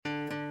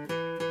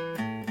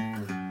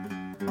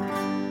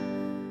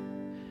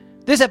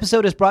This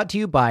episode is brought to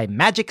you by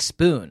Magic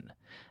Spoon.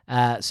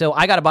 So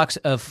I got a box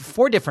of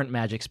 4 different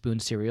Magic Spoon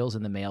cereals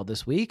in the mail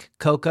this week: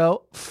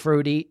 cocoa,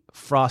 fruity,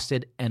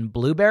 frosted, and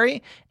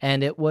blueberry,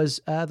 and it was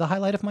the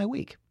highlight of my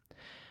week.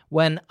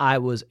 When I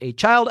was a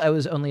child, I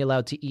was only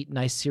allowed to eat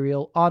nice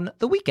cereal on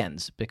the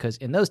weekends because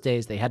in those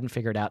days they hadn't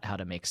figured out how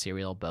to make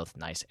cereal both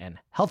nice and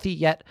healthy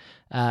yet.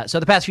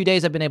 So the past few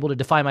days I've been able to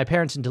defy my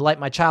parents and delight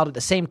my child at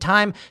the same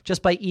time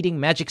just by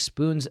eating Magic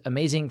Spoon's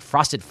amazing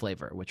frosted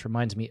flavor, which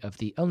reminds me of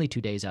the only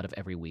 2 days out of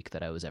every week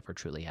that I was ever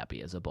truly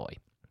happy as a boy.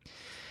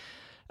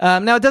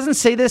 Now, it doesn't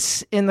say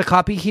this in the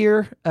copy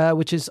here,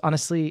 which is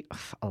honestly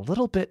a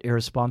little bit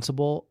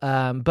irresponsible.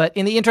 But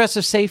in the interest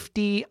of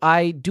safety,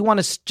 I do want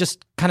to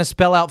just kind of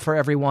spell out for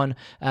everyone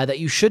that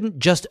you shouldn't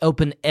just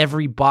open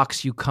every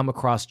box you come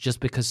across just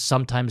because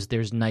sometimes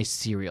there's nice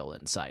cereal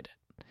inside it.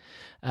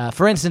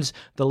 For instance,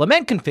 the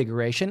Lament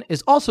configuration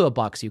is also a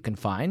box you can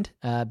find.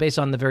 Based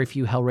on the very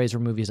few Hellraiser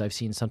movies I've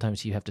seen,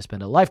 sometimes you have to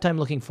spend a lifetime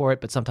looking for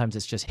it, but sometimes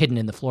it's just hidden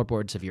in the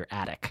floorboards of your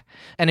attic.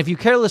 And if you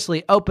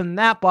carelessly open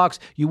that box,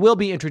 you will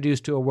be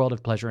introduced to a world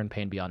of pleasure and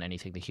pain beyond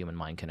anything the human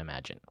mind can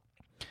imagine.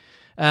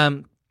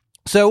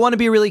 So I want to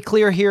be really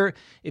clear here.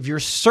 If you're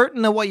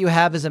certain that what you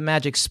have is a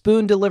Magic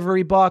Spoon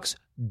delivery box,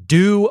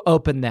 do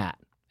open that.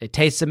 It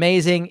tastes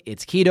amazing,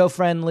 it's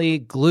keto-friendly,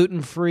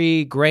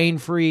 gluten-free,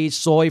 grain-free,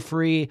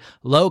 soy-free,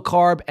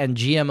 low-carb, and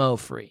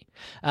GMO-free.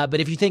 But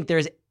if you think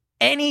there's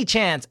any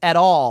chance at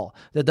all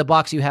that the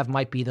box you have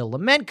might be the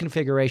Lament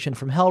configuration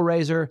from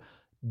Hellraiser,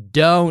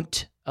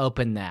 don't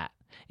open that.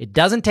 It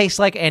doesn't taste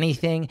like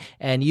anything,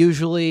 and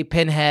usually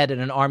Pinhead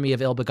and an army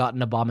of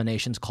ill-begotten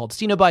abominations called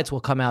Cenobites will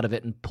come out of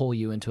it and pull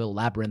you into a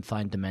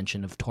labyrinthine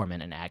dimension of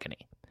torment and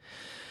agony.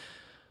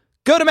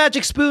 Go to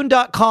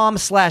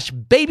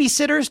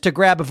magicspoon.com/babysitters to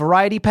grab a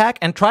variety pack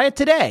and try it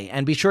today.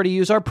 And be sure to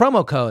use our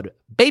promo code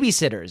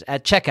BABYSITTERS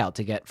at checkout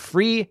to get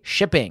free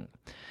shipping.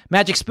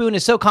 Magic Spoon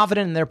is so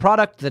confident in their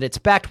product that it's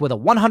backed with a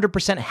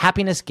 100%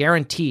 happiness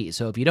guarantee.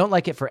 So if you don't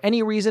like it for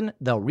any reason,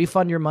 they'll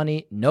refund your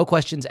money, no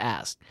questions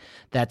asked.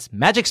 That's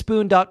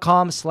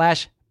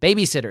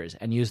magicspoon.com/babysitters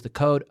and use the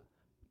code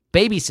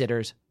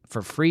BABYSITTERS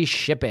for free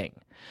shipping.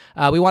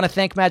 We want to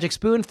thank Magic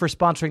Spoon for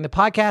sponsoring the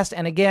podcast.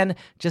 And again,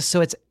 just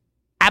so it's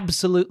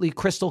absolutely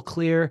crystal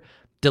clear,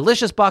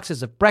 delicious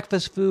boxes of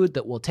breakfast food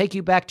that will take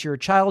you back to your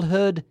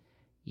childhood.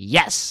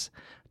 Yes.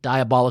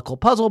 Diabolical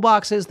puzzle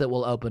boxes that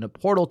will open a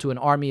portal to an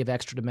army of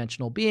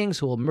extra-dimensional beings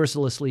who will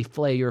mercilessly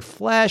flay your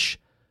flesh.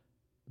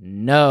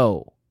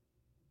 No.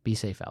 Be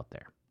safe out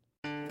there.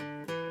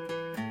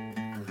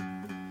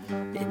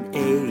 In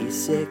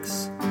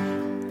 86,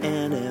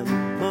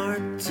 N.M.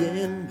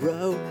 Martin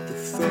wrote the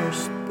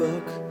first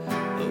book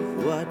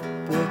of what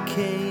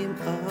became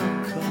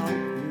a cult.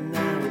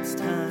 Now it's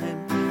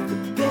time for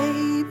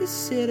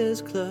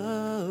Babysitter's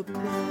Club.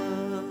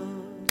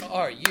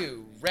 Are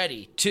you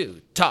ready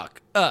to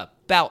talk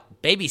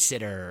about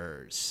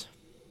babysitters?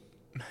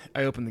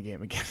 I opened the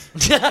game again.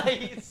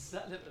 You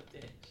son of a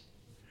bitch.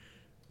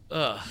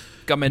 Ugh.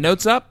 Got my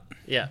notes up?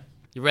 Yeah.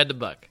 You read the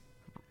book.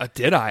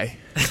 Did I?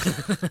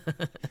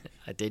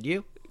 Did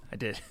you? I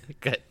did.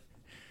 Good.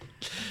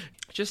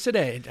 Just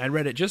today. I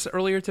read it just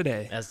earlier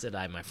today. As did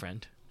I, my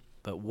friend.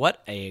 But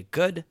what a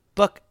good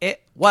book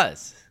it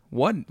was.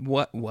 What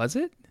was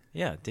it?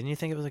 Yeah. Didn't you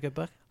think it was a good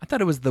book? I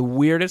thought it was the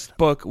weirdest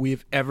book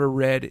we've ever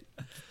read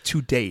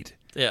to date.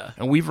 Yeah.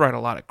 And we've read a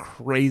lot of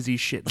crazy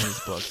shit in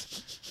these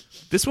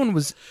books. This one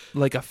was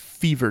like a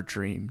fever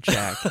dream,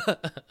 Jack. It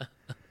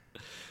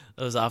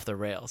was off the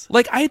rails.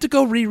 Like, I had to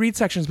go reread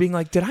sections being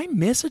like, did I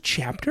miss a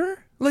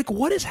chapter? Like,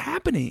 what is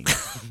happening?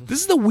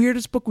 This is the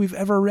weirdest book we've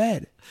ever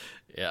read.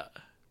 Yeah.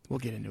 We'll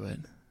get into it.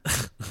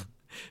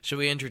 Should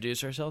we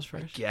introduce ourselves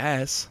first?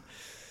 Yes.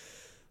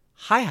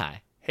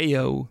 Hi. Hey,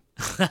 yo.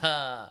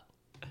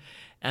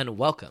 And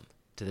welcome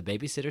to the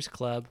Babysitters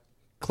Club.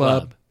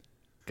 Good.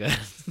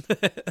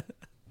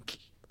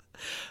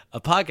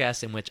 A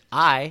podcast in which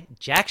I,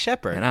 Jack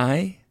Shepard, And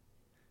I,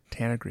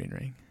 Tanner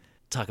Greenring,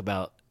 talk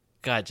about,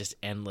 God, just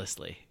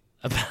endlessly,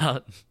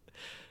 about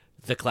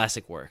the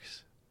classic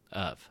works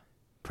of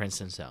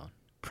Princeton's Own,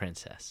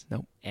 Princess,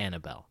 Nope.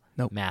 Annabelle,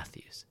 Nope.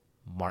 Matthews,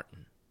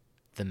 Martin,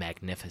 the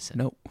Magnificent,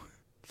 Nope.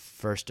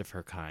 First of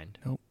Her Kind,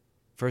 Nope.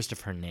 First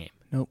of Her Name,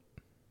 Nope.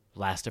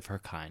 Last of Her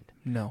Kind,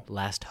 No.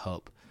 Last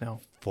Hope,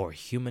 No. For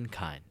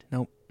Humankind,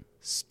 Nope.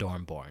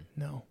 Stormborn.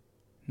 No.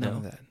 None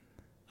of that.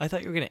 I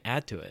thought you were going to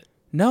add to it.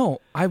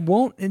 No, I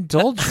won't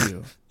indulge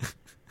you.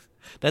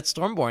 That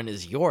Stormborn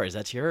is yours.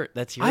 That's your.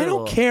 I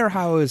don't care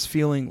how I was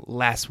feeling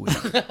last week.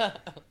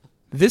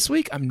 This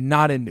week, I'm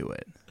not into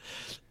it.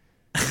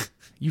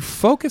 You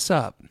focus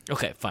up.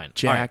 Okay, fine.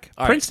 Jack.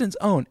 All right. Princeton's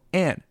Own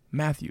and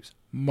Matthews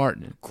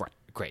Martin.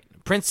 Great.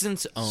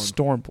 Princeton's Own.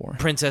 Stormborn.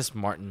 Princess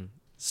Martin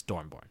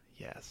Stormborn.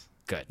 Yes.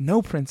 Good.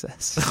 No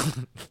princess.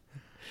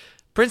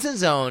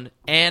 Princeton's Own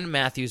and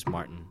Matthews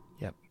Martin.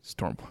 Yep.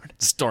 Stormborn.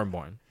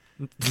 Stormborn.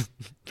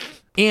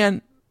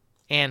 And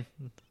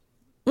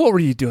what were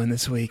you doing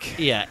this week?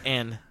 Yeah,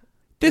 and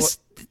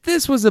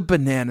This was a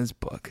bananas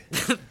book.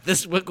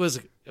 this book was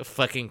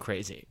fucking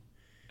crazy.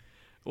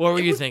 What were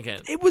you thinking?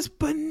 It was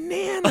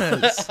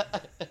bananas.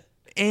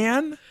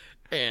 And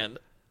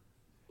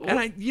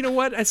you know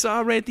what? I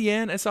saw right at the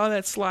end. I saw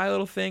that sly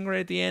little thing right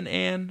at the end,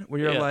 Anne, where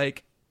you're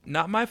like,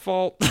 not my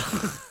fault.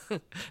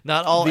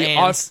 Not all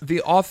Annes.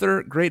 The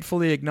author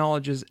gratefully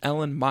acknowledges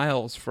Ellen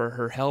Miles for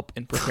her help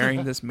in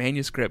preparing this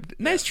manuscript.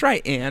 Nice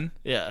try, Anne.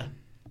 Yeah.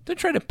 Don't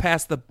try to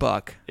pass the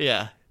buck.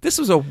 Yeah. This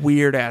was a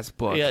weird-ass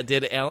book. Yeah,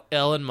 did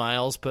Ellen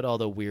Miles put all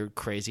the weird,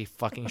 crazy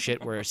fucking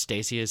shit where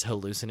Stacey is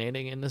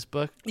hallucinating in this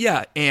book?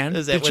 Yeah, Anne,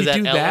 did you do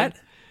Ellen? that?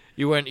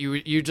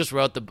 You just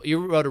wrote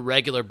a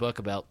regular book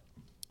about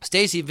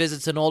Stacey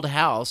visits an old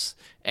house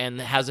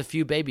and has a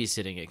few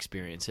babysitting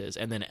experiences,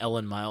 and then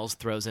Ellen Miles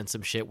throws in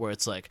some shit where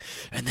it's like,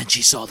 and then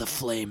she saw the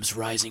flames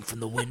rising from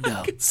the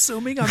window.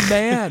 Consuming a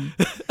man.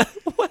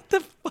 What the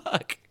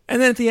fuck?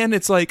 And then at the end,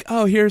 it's like,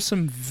 oh, here's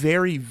some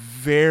very,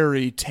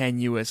 very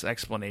tenuous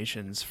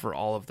explanations for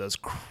all of those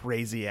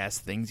crazy-ass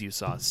things you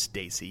saw,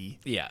 Stacey.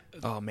 Yeah.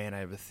 Oh, man, I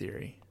have a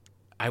theory.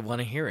 I want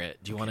to hear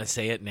it. Do you want to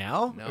say it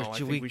now? No, I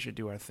think we should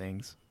do our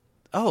things.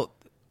 Oh,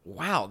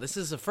 wow. This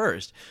is a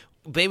first.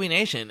 Baby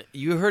Nation,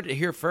 you heard it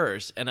here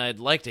first, and I'd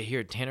like to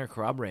hear Tanner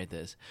corroborate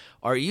this.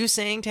 Are you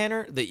saying,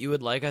 Tanner, that you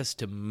would like us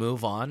to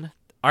move on?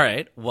 All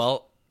right.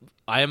 Well,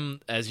 I'm,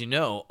 as you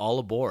know, all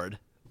aboard.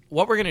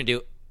 What we're going to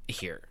do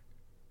here.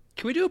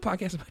 Can we do a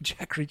podcast about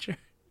Jack Reacher?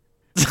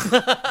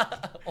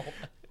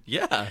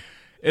 Yeah.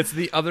 It's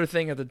the other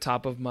thing at the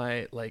top of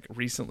my,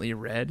 recently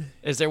read.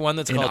 Is there one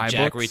that's in called iBooks?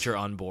 Jack Reacher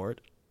on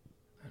Board?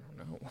 I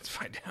don't know. Let's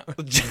find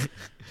out.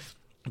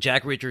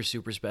 Jack Reacher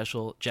Super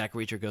Special. Jack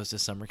Reacher Goes to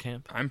Summer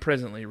Camp. I'm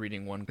presently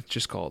reading one. It's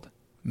just called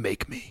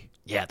Make Me.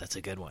 Yeah, that's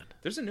a good one.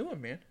 There's a new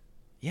one, man.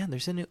 Yeah,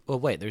 there's a new... Oh,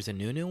 wait, there's a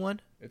new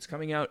one? It's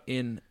coming out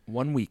in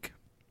 1 week.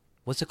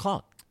 What's it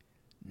called?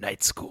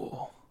 Night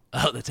School.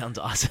 Oh, that sounds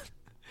awesome.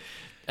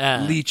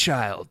 Lee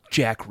Child,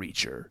 Jack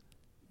Reacher,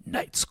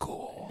 Night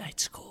School. Night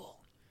School.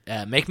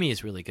 Make Me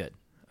is really good.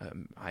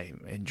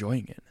 I'm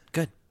enjoying it.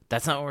 Good.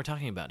 That's not what we're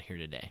talking about here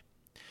today.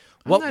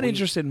 I'm not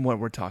interested in what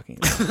we're talking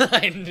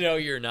about. I know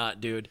you're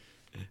not, dude.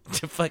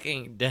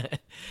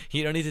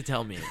 You don't need to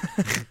tell me.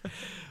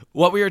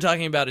 What we were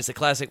talking about is the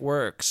classic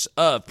works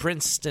of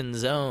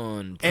Princeton's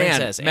own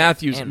Princess Anne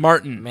Matthews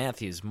Martin.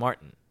 Matthews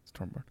Martin.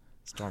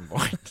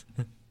 Stormborn.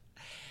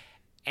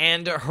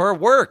 And her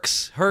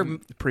works.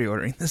 I'm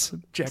pre-ordering this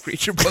Jack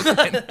Reacher book.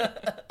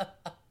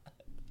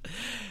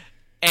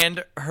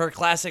 And her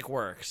classic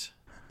works.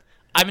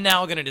 I'm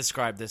now going to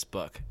describe this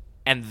book.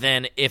 And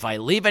then if I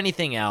leave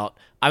anything out,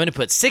 I'm going to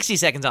put 60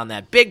 seconds on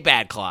that big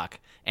bad clock,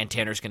 and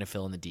Tanner's going to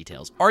fill in the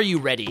details. Are you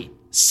ready,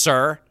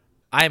 sir?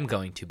 I am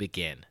going to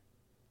begin.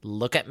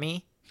 Look at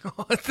me.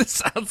 Oh, this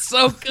sounds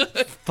so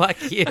good.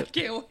 Fuck you. I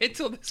can't wait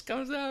till this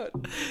comes out.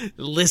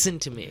 Listen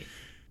to me.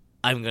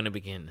 I'm going to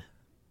begin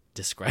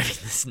describing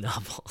this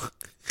novel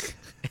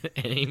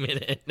any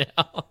minute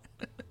now.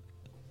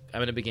 I'm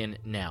going to begin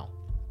now.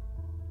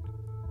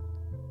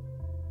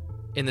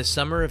 In the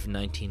summer of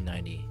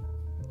 1990,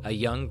 a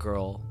young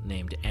girl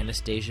named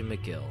Anastasia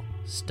McGill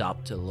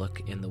stopped to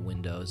look in the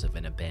windows of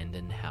an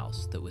abandoned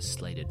house that was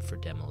slated for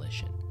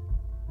demolition.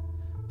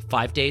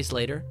 5 days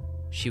later,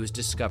 she was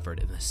discovered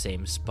in the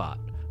same spot,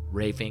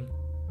 raving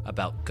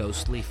about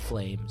ghostly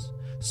flames,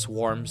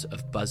 swarms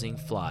of buzzing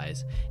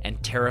flies,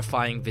 and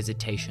terrifying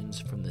visitations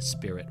from the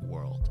spirit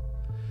world.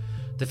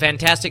 The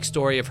fantastic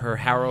story of her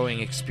harrowing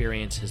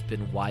experience has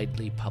been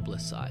widely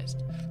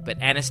publicized,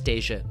 but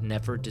Anastasia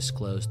never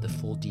disclosed the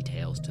full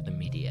details to the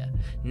media.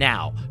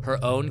 Now,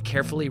 her own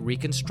carefully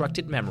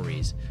reconstructed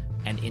memories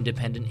and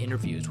independent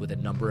interviews with a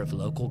number of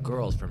local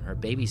girls from her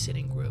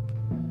babysitting group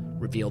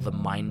reveal the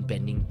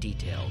mind-bending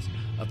details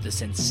of the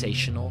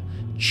sensational,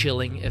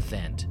 chilling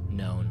event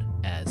known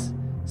as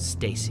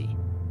Stacey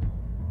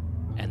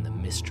and the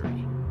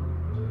mystery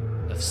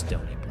of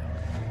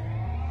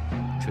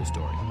Stoneybrook. True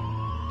story.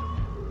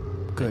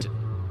 Good.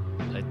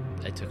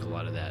 I took a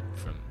lot of that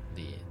from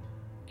the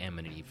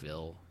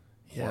Amityville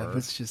Yeah, horror.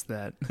 it's just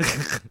that.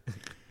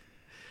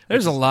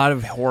 There's a lot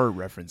of horror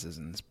references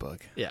in this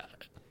book. Yeah.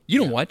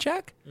 You know what,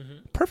 Jack?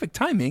 Mm-hmm. Perfect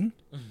timing.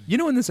 Mm-hmm. You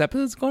know when this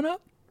episode's going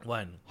up?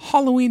 When?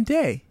 Halloween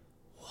Day.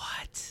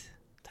 What?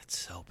 That's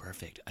so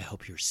perfect. I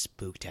hope you're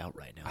spooked out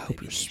right now. I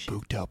hope you're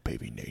spooked out,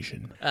 Baby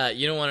Nation.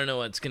 You don't want to know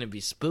what's going to be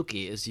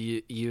spooky. Is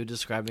you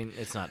describing?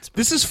 It's not spooky.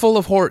 This is full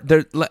of horror.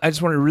 I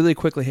just want to really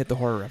quickly hit the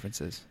horror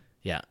references.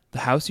 Yeah. The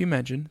house you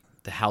mentioned.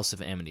 The House of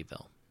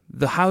Amityville.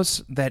 The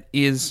house that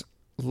is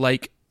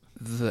like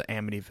the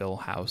Amityville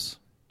house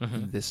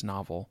in this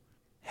novel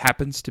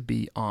happens to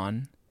be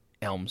on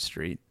Elm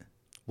Street.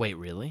 Wait,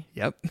 really?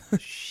 Yep.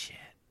 Shit.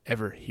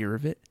 Ever hear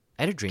of it?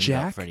 I had a dream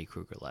about Freddy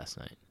Krueger last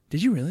night.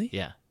 Did you really?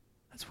 Yeah.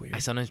 That's weird. I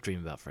sometimes dream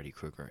about Freddy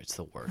Krueger. It's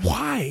the worst.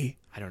 Why?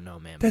 I don't know,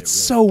 man. That's but it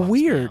so really bugs me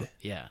weird. out.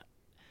 Yeah.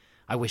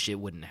 I wish it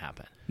wouldn't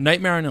happen.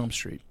 Nightmare on Elm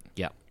Street.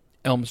 Yeah.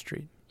 Elm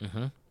Street.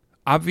 Mm-hmm.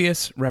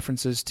 Obvious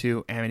references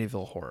to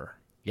Amityville horror.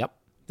 Yep.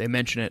 They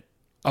mention it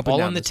up all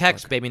and down in the this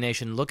text, book. Baby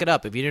Nation. Look it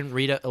up. If you didn't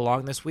read it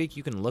along this week,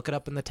 you can look it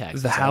up in the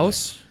text. The It's all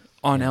house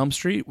on Elm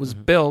Street was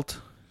built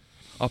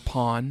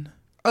upon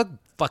there.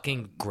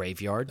 fucking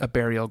graveyard, a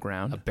burial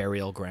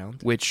ground,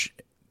 which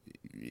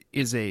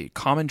is a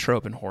common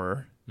trope in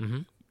horror. Mm-hmm.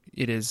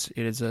 It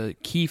is a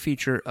key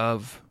feature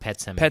of Pet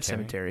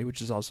Sematary,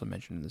 which is also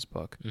mentioned in this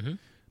book. Mm-hmm.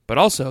 But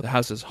also, the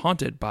house is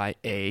haunted by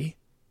a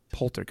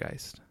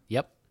poltergeist.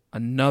 Yep.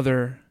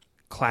 Another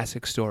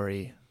classic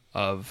story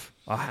of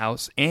a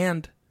house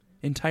and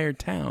entire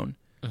town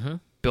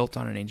built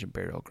on an ancient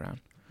burial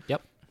ground.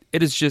 Yep.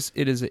 It is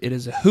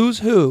a who's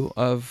who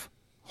of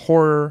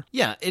horror.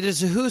 Yeah, it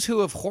is a who's who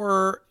of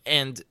horror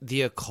and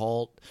the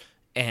occult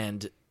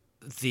and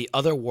the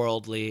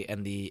otherworldly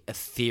and the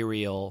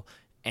ethereal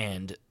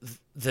and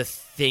the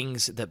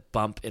things that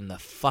bump in the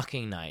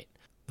fucking night.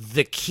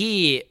 The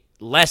key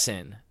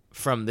lesson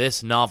from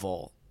this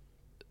novel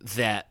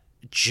that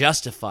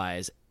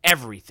justifies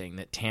everything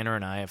that Tanner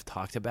and I have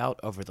talked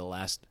about over the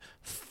last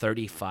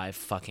 35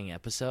 fucking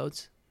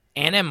episodes.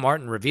 Ann M.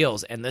 Martin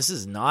reveals, and this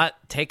is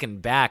not taken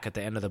back at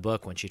the end of the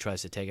book when she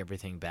tries to take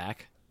everything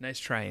back. Nice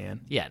try,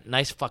 Anne. Yeah,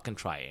 nice fucking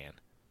try, Ann.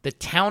 The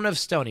town of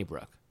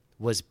Stoneybrook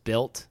was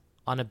built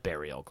on a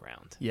burial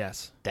ground.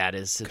 Yes. That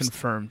is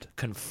confirmed.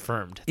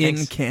 Confirmed.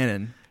 In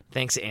canon.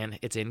 Thanks, Ann.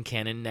 It's in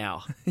canon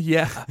now.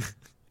 Yeah.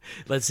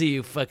 Let's see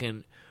you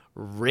fucking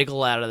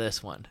wriggle out of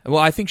this one. Well,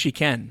 I think she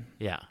can.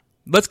 Yeah.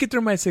 Let's get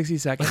through my 60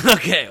 seconds.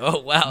 Okay. Oh,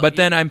 wow. But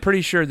then I'm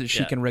pretty sure that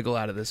she can wriggle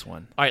out of this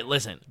one. All right,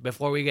 listen.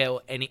 Before we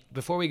go any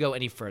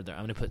further, I'm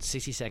going to put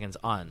 60 seconds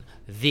on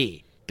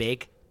the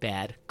big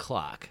bad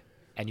clock,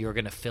 and you're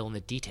going to fill in the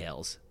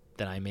details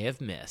that I may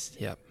have missed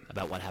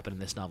about what happened in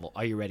this novel.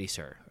 Are you ready,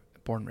 sir?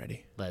 Born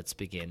ready. Let's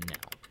begin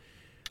now.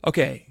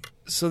 Okay,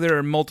 so there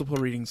are multiple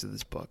readings of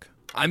this book.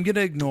 I'm going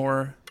to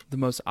ignore the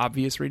most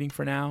obvious reading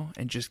for now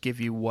and just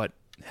give you what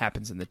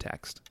happens in the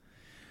text.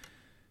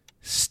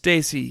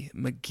 Stacey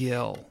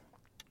McGill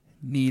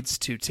needs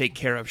to take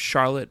care of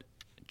Charlotte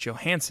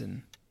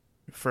Johansson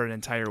for an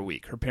entire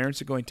week. Her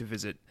parents are going to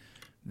visit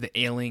the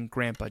ailing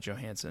Grandpa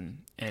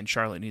Johansson, and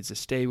Charlotte needs to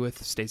stay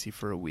with Stacey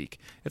for a week.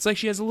 It's like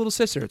she has a little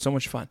sister. It's so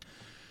much fun.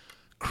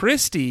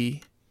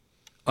 Christy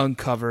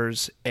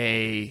uncovers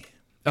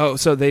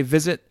so they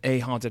visit a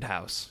haunted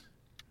house.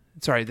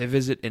 Sorry, they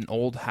visit an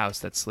old house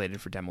that's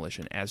slated for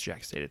demolition, as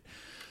Jack stated.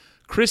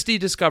 Christy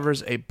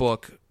discovers a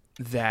book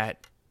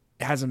that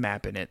has a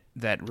map in it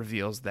that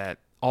reveals that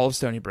all of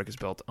Stoneybrook is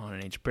built on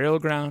an ancient burial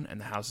ground, and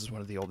the house is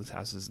one of the oldest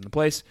houses in the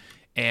place.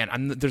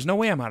 And there's no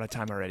way I'm out of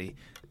time already.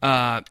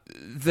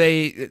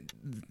 They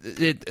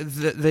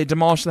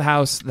demolish the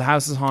house. The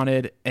house is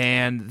haunted,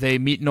 and they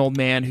meet an old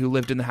man who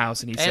lived in the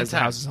house, and he says the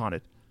house is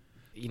haunted.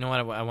 You know what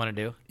I want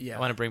to do? Yeah. I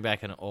want to bring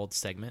back an old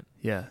segment.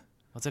 Yeah.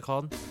 What's it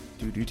called?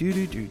 No.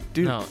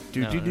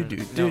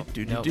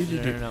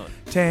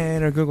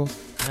 Tanner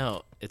Googles.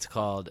 No, it's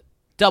called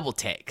Double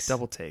Takes.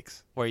 Double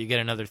Takes. Where you get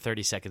another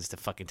 30 seconds to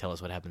fucking tell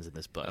us what happens in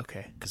this book.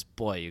 Okay. Because,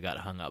 boy, you got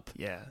hung up.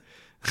 Yeah.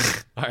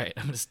 All right,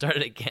 I'm going to start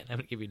it again. I'm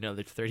going to give you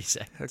another 30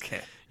 seconds. Okay.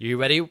 You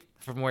ready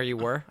from where you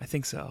were? I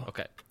think so.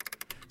 Okay.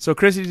 So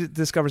Chrissy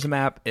discovers a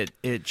map.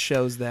 It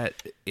shows that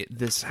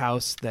this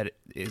house that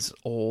is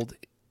old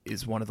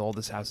is one of the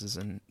oldest houses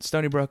in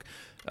Stoneybrook.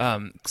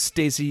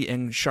 Stacey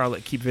and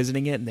Charlotte keep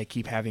visiting it, and they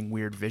keep having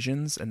weird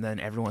visions, and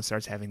then everyone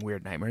starts having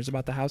weird nightmares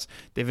about the house.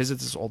 They visit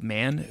this old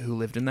man who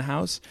lived in the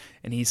house,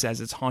 and he says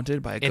it's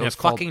haunted by a ghost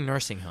called fucking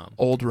nursing home.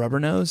 Old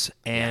Rubbernose,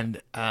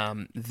 and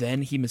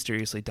then he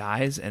mysteriously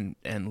dies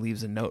and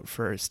leaves a note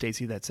for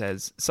Stacey that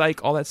says,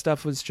 "Psych, all that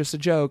stuff was just a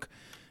joke."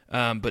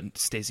 But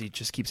Stacey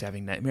just keeps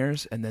having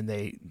nightmares, and then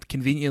they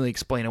conveniently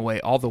explain away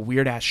all the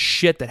weird-ass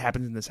shit that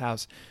happens in this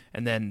house,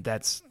 and then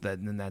that's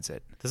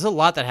it. There's a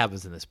lot that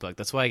happens in this book.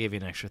 That's why I gave you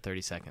an extra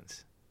 30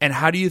 seconds. And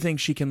how do you think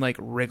she can, like,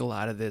 wriggle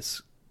out of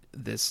this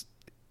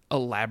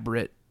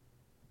elaborate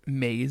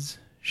maze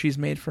she's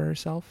made for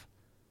herself?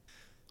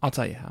 I'll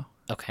tell you how.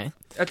 Okay.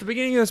 At the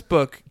beginning of this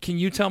book, can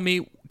you tell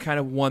me kind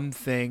of one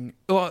thing?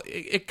 Well,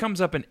 it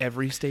comes up in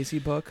every Stacey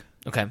book.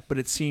 Okay. But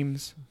it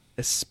seems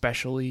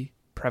especially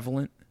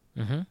prevalent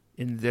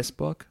in this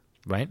book.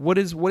 Right. What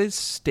is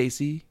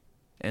Stacey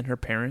and her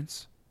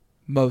parents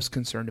most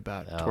concerned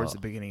about towards the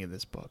beginning of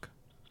this book?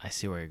 I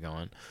see where you're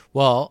going.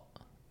 Well,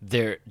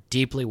 they're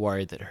deeply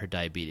worried that her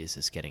diabetes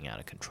is getting out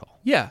of control.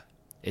 Yeah.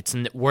 It's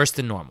worse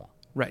than normal.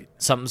 Right.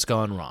 Something's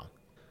going wrong.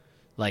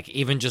 Like,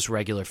 even just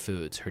regular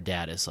foods, her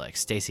dad is like,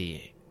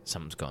 Stacey,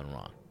 something's going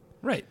wrong.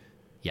 Right.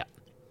 Yeah.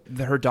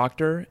 Her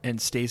doctor and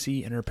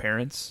Stacey and her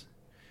parents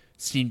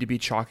seem to be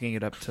chalking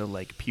it up to,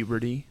 like,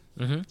 puberty.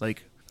 Mm-hmm.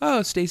 Like,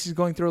 oh, Stacey's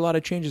going through a lot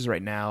of changes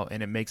right now,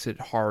 and it makes it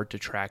hard to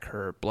track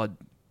her blood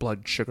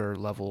sugar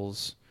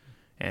levels,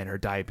 and her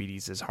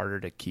diabetes is harder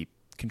to keep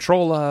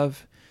control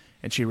of,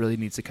 and she really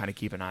needs to kind of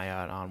keep an eye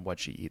out on what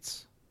she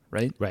eats.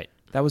 Right? Right.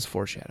 That was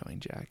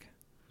foreshadowing, Jack.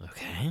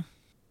 Okay.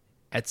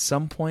 At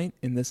some point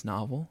in this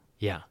novel,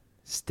 yeah,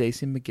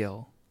 Stacey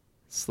McGill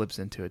slips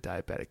into a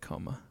diabetic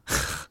coma.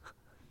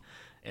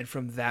 And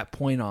from that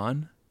point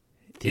on,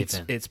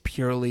 it's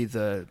purely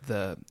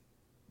the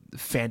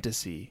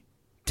fantasy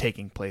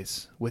taking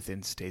place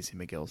within Stacey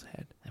McGill's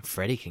head. And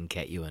Freddie can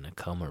get you in a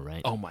coma,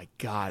 right? Oh my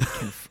God.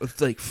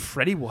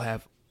 Freddie will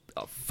have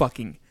a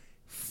fucking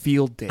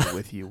field day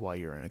with you while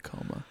you're in a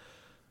coma.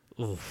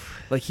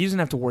 Oof. Like, he doesn't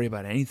have to worry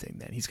about anything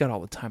then. He's got all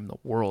the time in the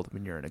world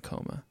when you're in a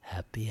coma.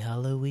 Happy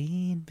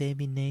Halloween,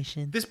 baby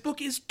nation. This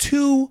book is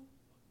too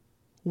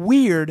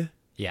weird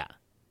Yeah.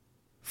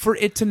 for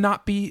it to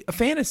not be a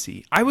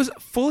fantasy. I was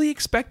fully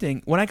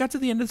expecting, when I got to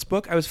the end of this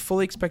book, I was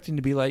fully expecting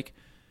to be like,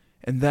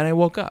 and then I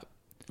woke up.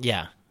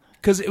 Yeah.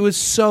 Because it was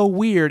so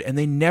weird, and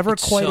they never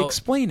It's quite so-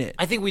 explain it.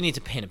 I think we need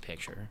to paint a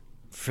picture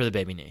for the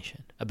baby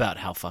nation about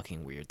how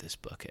fucking weird this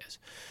book is.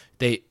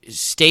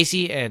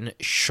 Stacey and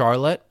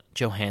Charlotte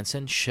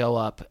Johansson show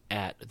up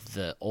at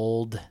the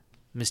old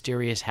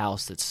mysterious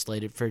house that's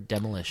slated for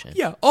demolition.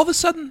 Yeah, all of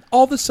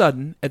a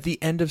sudden, at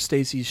the end of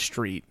Stacey's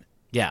street,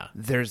 Yeah.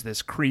 there's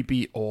this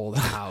creepy old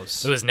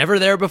house. It was never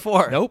there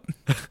before. Nope.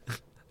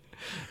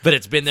 But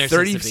it's been there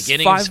since the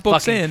beginning. 35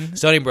 books fucking in.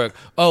 Stoneybrook.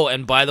 Oh,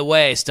 and by the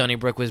way,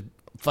 Stoneybrook was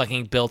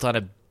fucking built on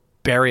a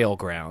burial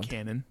ground.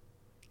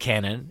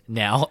 Canon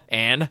now.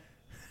 And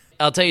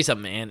I'll tell you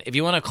something, man. If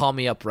you want to call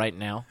me up right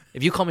now,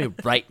 if you call me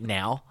right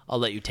now, I'll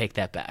let you take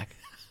that back.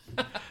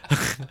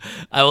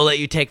 I will let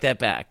you take that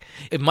back.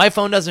 If my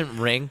phone doesn't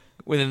ring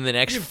within the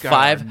next You've got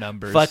our 5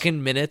 numbers.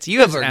 fucking minutes, you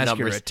have Just our ask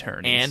your numbers.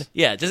 attorneys. And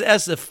yeah, just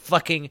ask the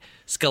fucking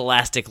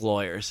scholastic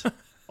lawyers.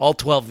 All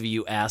 12 of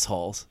you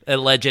assholes.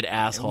 Alleged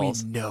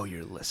assholes. We know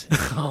you're listening.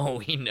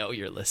 Oh, we know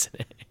you're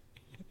listening.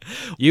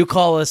 You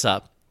call us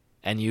up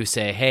and you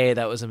say, hey,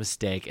 that was a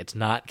mistake. It's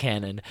not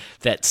canon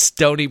that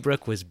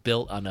Stoneybrook was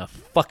built on a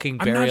fucking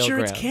I'm burial not sure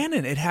ground. it's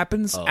canon. It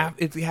happens. Oh.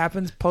 It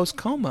happens post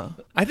coma.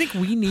 I think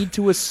we need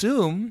to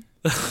assume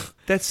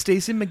that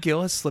Stacey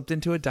McGill has slipped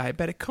into a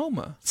diabetic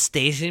coma.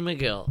 Stacey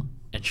McGill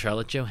and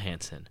Charlotte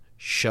Johansson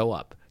show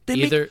up. They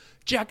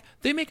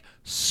make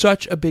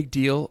such a big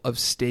deal of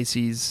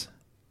Stacey's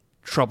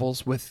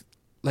troubles with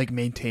like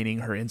maintaining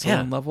her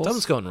insulin levels.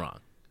 Something's going wrong.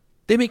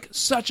 They make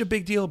such a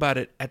big deal about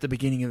it at the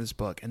beginning of this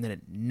book, and then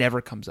it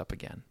never comes up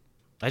again.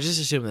 I just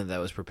assumed that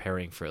was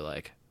preparing for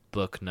like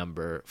book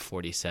number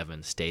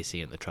 47,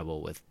 Stacey and the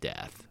Trouble with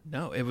Death.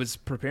 No, it was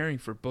preparing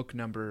for book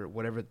number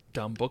whatever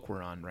dumb book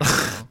we're on right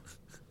now.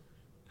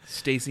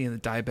 Stacey in the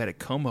diabetic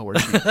coma, where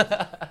she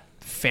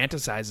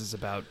fantasizes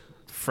about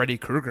Freddy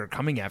Krueger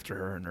coming after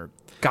her in her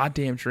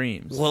goddamn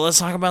dreams. Well, let's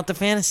talk about the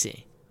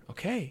fantasy.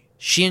 Okay.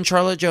 She and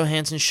Charlotte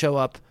Johansson show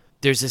up.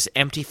 There's this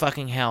empty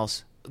fucking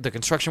house. The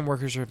construction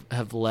workers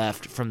have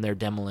left from their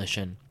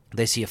demolition.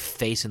 They see a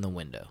face in the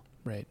window.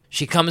 Right.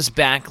 She comes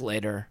back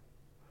later.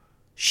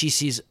 She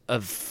sees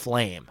a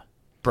flame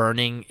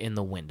burning in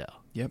the window.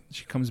 Yep.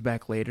 She comes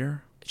back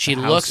later. She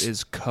The looks house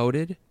is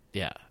coated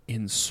Yeah.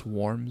 in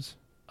swarms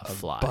of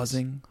Flies.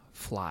 buzzing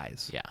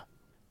flies. Yeah.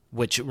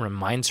 Which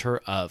reminds her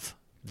of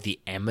the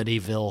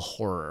Amityville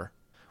Horror,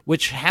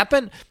 which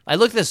happened. I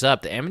looked this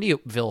up. The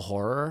Amityville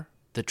Horror,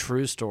 the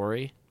true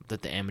story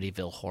that the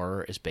Amityville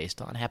Horror is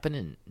based on, happened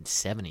in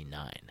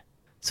 1979.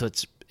 So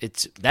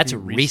that's a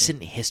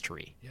recent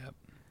history. Yep.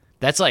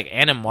 That's like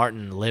Anna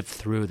Martin lived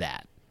through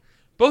that.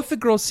 Both the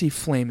girls see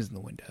flames in the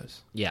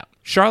windows. Yeah.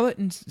 Charlotte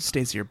and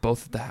Stacey are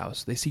both at the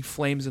house. They see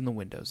flames in the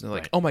windows. They're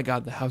like, Right. oh my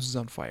God, the house is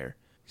on fire.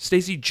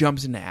 Stacey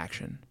jumps into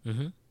action.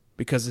 Mm-hmm.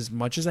 Because as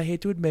much as I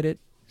hate to admit it,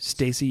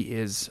 Stacey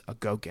is a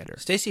go-getter.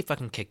 Stacey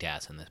fucking kicked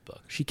ass in this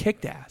book. She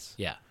kicked ass.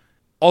 Yeah.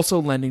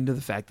 Also lending to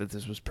the fact that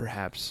this was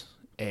perhaps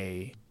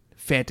a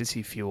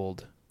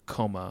fantasy-fueled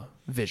coma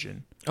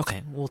vision.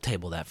 Okay, we'll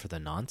table that for the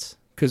nonce.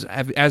 Because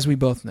as we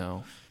both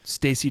know,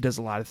 Stacey does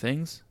a lot of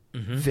things.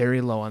 Mm-hmm.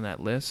 Very low on that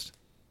list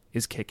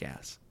is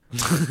kick-ass.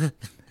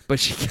 But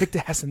she kicked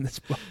ass in this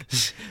book.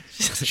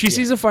 She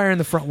sees a fire in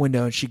the front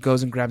window, and she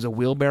goes and grabs a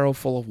wheelbarrow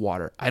full of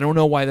water. I don't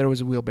know why there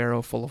was a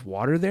wheelbarrow full of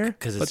water there.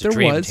 Because but it's there a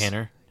dream, was.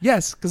 Tanner.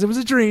 Yes, because it was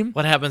a dream.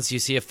 What happens? You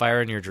see a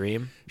fire in your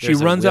dream? She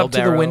There's a runs up to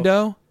the wheelbarrow.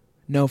 window.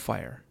 No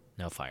fire.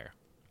 No fire.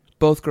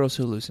 Both girls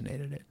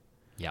hallucinated it.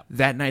 Yep.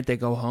 That night they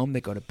go home.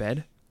 They go to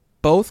bed.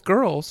 Both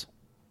girls,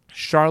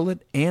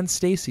 Charlotte and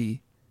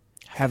Stacey,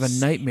 have a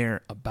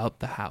nightmare about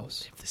the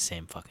house. They have the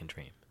same fucking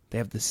dream. They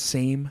have the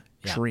same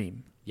Yeah.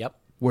 dream Yep.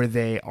 where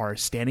they are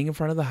standing in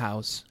front of the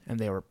house and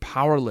they were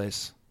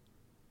powerless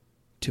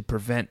to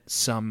prevent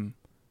some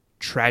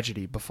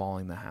tragedy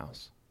befalling the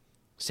house.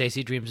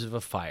 Stacey dreams of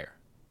a fire.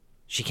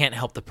 She can't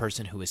help the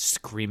person who is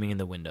screaming in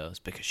the windows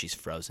because she's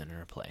frozen in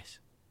her place.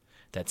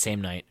 That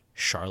same night,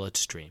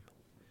 Charlotte's dream.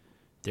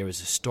 There was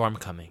a storm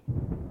coming.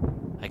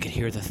 I could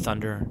hear the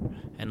thunder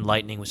and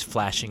lightning was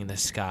flashing in the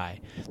sky.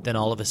 Then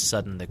all of a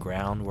sudden, the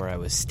ground where I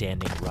was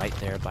standing right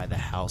there by the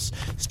house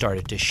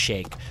started to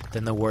shake.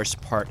 Then the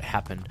worst part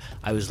happened.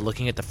 I was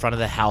looking at the front of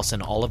the house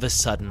and all of a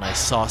sudden I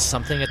saw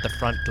something at the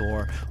front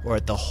door, or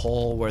at the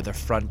hole where the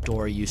front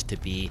door used to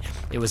be.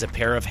 It was a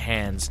pair of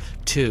hands,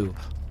 two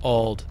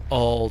old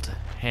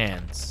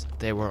hands.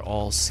 They were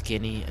all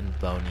skinny and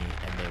bony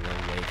and they were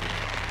waving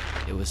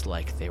it. It was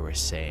like they were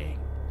saying,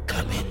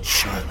 "Come in,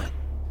 Charlotte.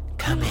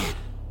 Come in."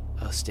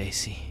 Oh,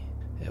 Stacey,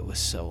 it was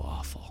so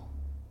awful.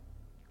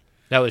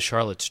 That was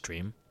Charlotte's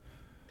dream.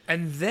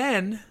 And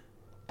then,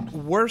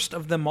 worst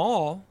of them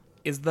all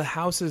is the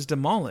house is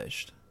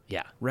demolished,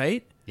 Yeah.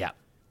 right? Yeah.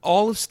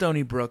 All of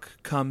Stoneybrook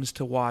comes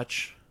to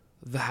watch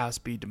the house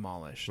be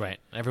demolished. Right.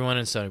 Everyone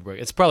in Stoneybrook.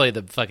 It's probably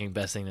the fucking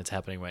best thing that's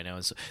happening right now.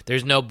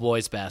 There's no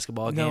boys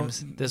basketball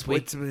games this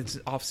week. It's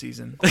off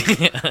season.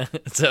 Yeah.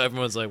 So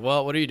everyone's like,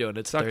 well, what are you doing?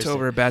 It's Thursday.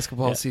 October.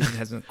 Basketball season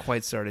hasn't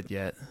quite started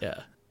yet.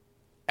 Yeah.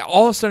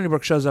 All of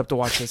Stoneybrook shows up to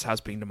watch this house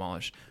being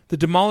demolished. The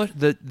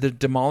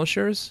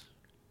demolishers,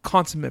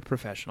 consummate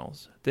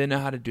professionals. They know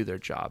how to do their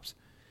jobs.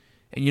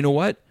 And you know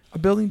what? A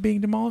building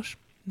being demolished,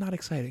 not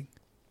exciting.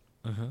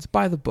 It's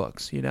by the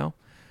books, you know?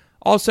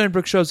 All of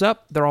Stoneybrook shows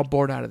up, they're all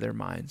bored out of their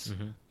minds.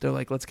 They're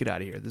like, let's get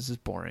out of here. This is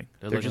boring.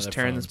 They're just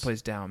tearing this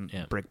place down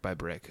brick by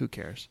brick. Who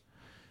cares?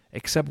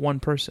 Except one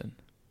person.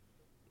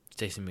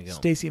 Stacey McGill.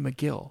 Stacey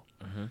McGill.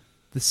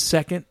 The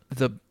second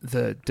the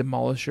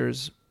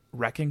demolishers'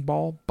 wrecking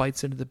ball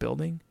bites into the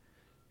building,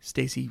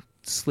 Stacey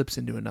slips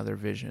into another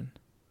vision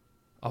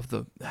of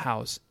the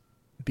house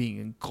being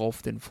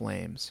engulfed in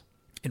flames.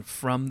 And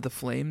from the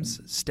flames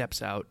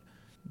steps out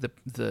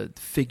the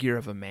figure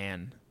of a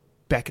man,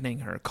 beckoning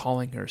her,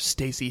 calling her,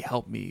 Stacey,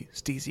 help me.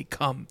 Stacey,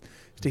 come.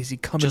 Stacey,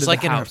 come just into like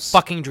the in house. her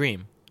fucking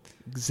dream.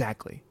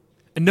 Exactly.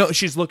 And no,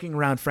 she's looking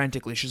around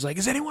frantically. She's like,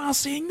 is anyone else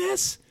seeing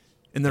this?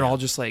 And they're all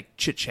just like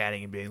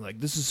chit-chatting and being like,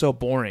 this is so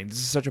boring. This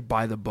is such a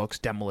by-the-books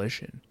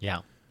demolition.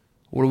 Yeah.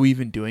 What are we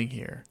even doing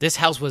here? This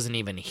house wasn't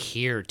even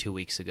here 2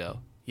 weeks ago.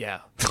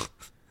 Yeah.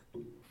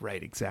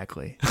 Right,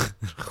 exactly.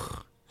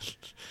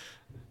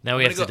 Now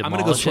we have to demolish I'm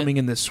going to go swimming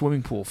in this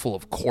swimming pool full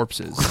of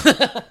corpses.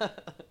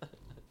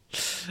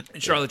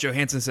 And Charlotte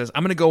Johansson says,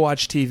 I'm going to go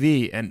watch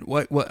TV. And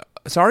what?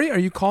 Sorry, are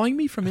you calling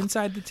me from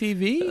inside the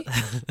TV?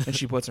 And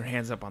she puts her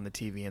hands up on the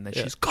TV, and then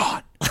she's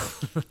gone.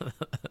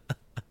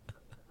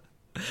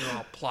 They're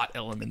all plot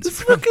elements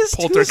from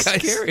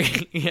Poltergeist. Too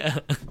scary. Yeah.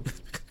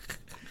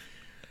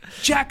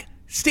 Jack,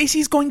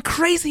 Stacey's going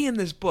crazy in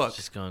this book.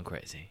 She's going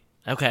crazy.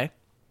 Okay.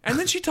 And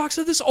then she talks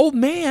to this old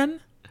man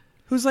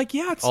who's like,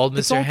 yeah, it's old Mr.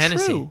 It's all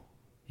Hennessy. True.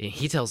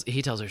 He tells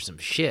her some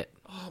shit.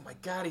 Oh my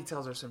God, he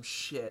tells her some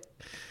shit.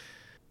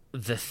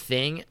 The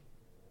thing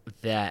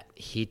that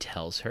he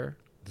tells her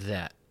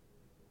that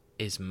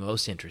is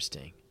most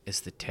interesting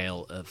is the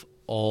tale of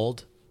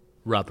old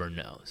Rubber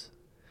Nose.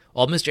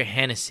 Old Mr.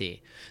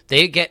 Hennessy.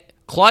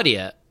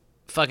 Claudia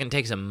fucking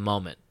takes a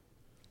moment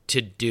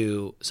to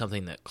do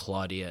something that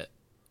Claudia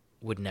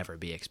would never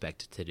be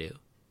expected to do.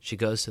 She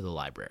goes to the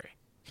library.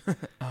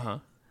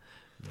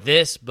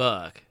 This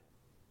book,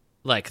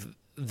 like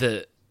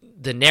the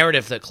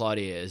narrative that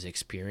Claudia is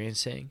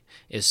experiencing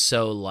is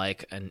so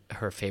like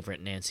her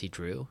favorite Nancy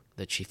Drew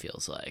that she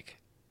feels like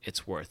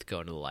it's worth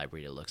going to the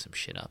library to look some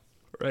shit up.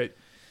 Right.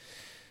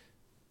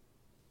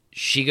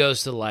 She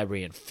goes to the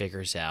library and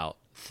figures out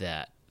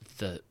that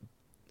the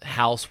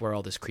house where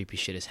all this creepy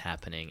shit is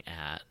happening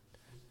at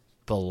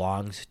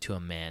belongs to a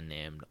man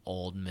named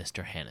Old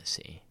Mr.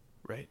 Hennessy.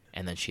 Right.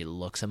 And then she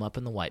looks him up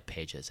in the white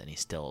pages, and he's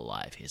still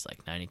alive. He's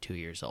like 92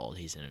 years old.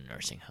 He's in a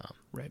nursing home.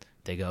 Right.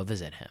 They go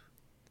visit him.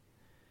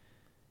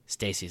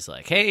 Stacey's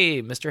like,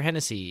 hey, Mr.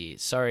 Hennessy,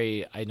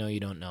 sorry, I know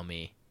you don't know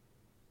me.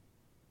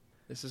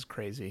 This is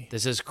crazy.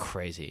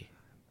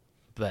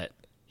 But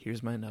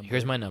here's my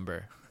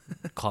number.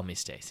 Call me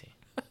Stacey.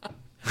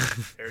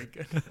 Very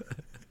good.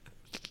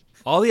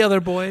 All the other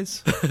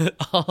boys.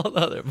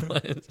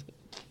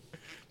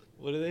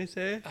 What do they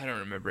say? I don't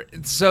remember.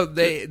 So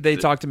they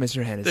talk to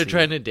Mr. Hennessy. They're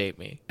trying to date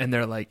me. And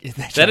they're like...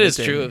 That is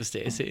true of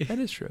Stacey. That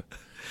is true.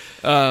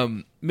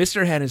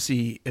 Mr.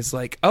 Hennessy is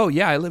like, oh,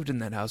 yeah, I lived in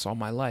that house all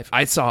my life.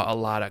 I saw a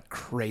lot of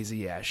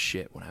crazy-ass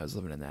shit when I was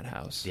living in that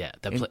house. Yeah,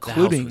 the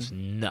including house was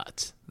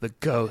nuts. The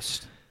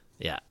ghost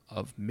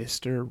of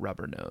Mr.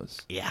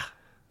 Rubbernose. Yeah,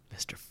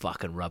 Mr.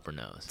 fucking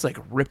Rubbernose. It's like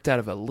ripped out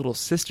of a Little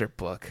Sister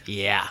book.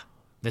 Yeah.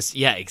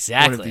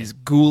 Exactly. One of these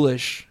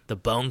ghoulish... The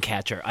Bone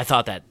Catcher. I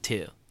thought that,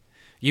 too.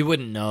 You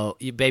wouldn't know.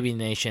 Baby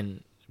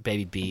Nation...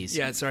 Baby Bees.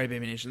 Yeah, sorry,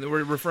 Baby Nation.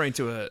 We're referring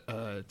to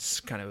a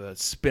kind of a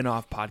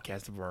spin-off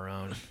podcast of our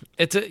own.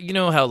 It's you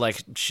know how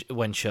like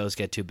when shows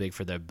get too big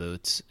for their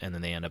boots and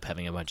then they end up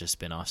having a bunch of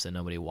spin-offs that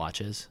nobody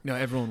watches? No,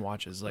 everyone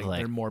watches. Like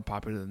they're more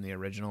popular than the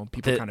original.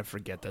 People kind of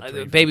forget that.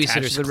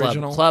 Babysitter's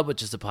Club,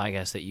 which is the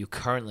podcast that you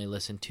currently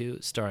listen to,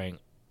 starring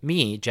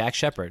me, Jack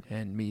Shepard.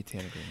 And me,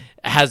 Tanner Green.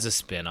 Has a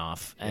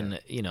spin-off. And,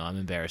 I'm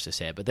embarrassed to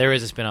say it, but there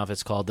is a spin-off.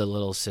 It's called The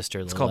Little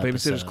Sister. It's called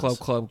Babysitter's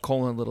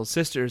Club, Little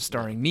Sisters,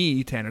 starring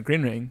me, Tanner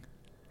Greenring.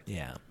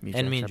 Yeah. Me,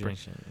 and me, Jack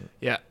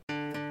Yeah.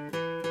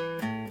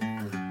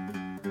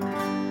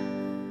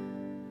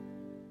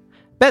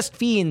 Best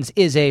Fiends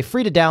is a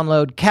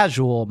free-to-download,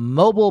 casual,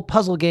 mobile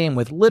puzzle game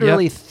with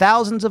literally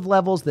thousands of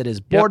levels that is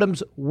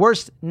boredom's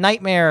worst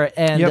nightmare.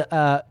 And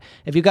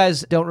if you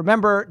guys don't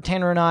remember,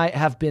 Tanner and I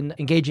have been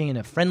engaging in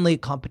a friendly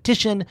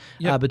competition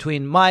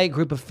between my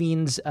group of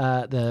fiends,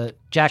 the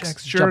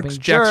Jack's Jumping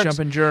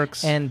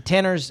Jerks, and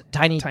Tanner's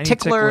Tiny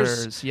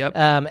Ticklers. Yep.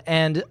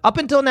 And up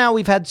until now,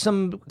 we've had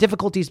some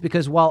difficulties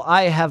because while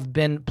I have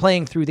been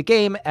playing through the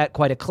game at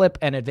quite a clip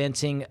and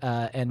advancing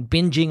and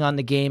binging on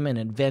the game and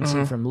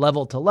advancing from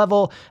level to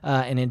level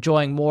and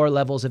enjoying more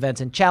levels,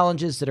 events, and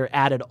challenges that are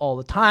added all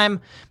the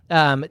time,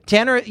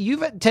 Tanner,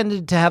 you've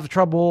tended to have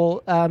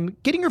trouble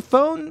getting your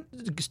phone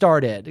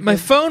started. My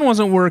phone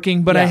wasn't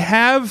working, but Yeah. I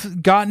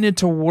have gotten it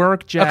to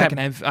work, Jack,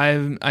 Okay.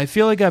 and I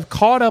feel like I've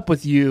caught up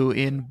with you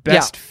in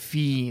Best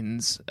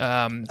Fiends.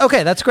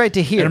 Okay, that's great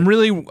to hear. And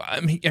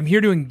I'm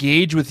here to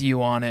engage with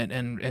you on it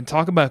and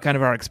talk about kind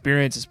of our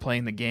experiences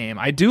playing the game.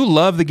 I do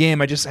love the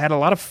game. I just had a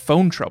lot of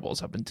phone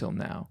troubles up until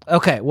now.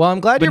 Okay, well, I'm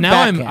glad But you're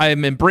now back.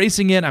 I'm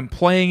embracing it. I'm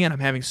playing it. I'm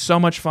having so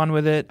much fun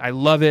with it. I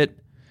love it.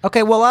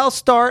 Okay, well, I'll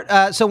start.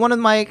 So one of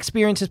my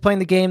experiences playing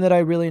the game that I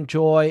really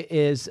enjoy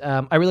is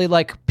I really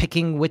like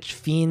picking which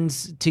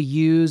fiends to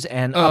use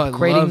and I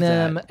upgrading love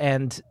them that.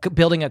 and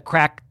building a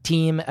crack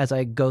team as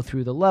I go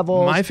through the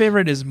levels. My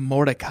favorite is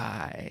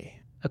Mordecai.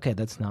 Okay,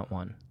 that's not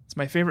one. It's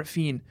my favorite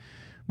fiend.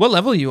 What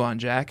level are you on,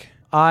 Jack?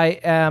 I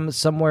am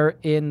somewhere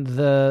in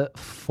the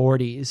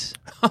 40s.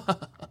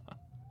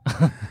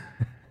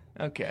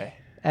 Okay.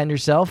 And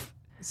yourself?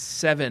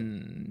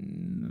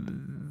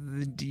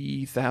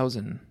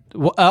 70,000.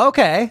 Well,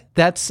 okay,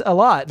 that's a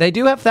lot. They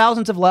do have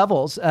thousands of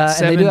levels,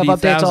 and they do have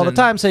updates all the 70,000.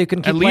 time, so you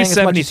can keep At playing least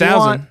as much as you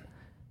want. 70,000.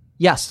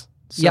 Yes.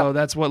 So Yep.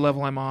 that's what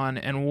level I'm on,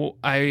 and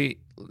I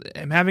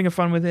am having a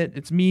fun with it.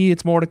 It's me.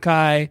 It's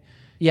Mordecai.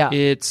 Yeah.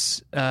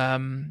 It's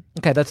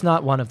Okay, that's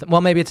not one of them. Well,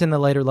 maybe it's in the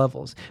later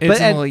levels.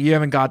 you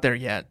haven't got there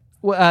yet.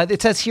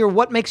 It says here,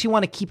 what makes you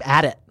want to keep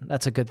at it?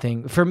 That's a good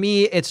thing. For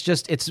me, it's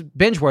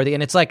binge worthy,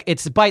 and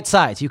it's bite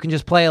size. You can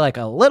just play like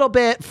a little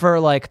bit for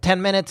like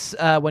 10 minutes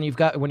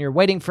when you're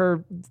waiting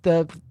for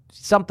the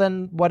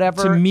something,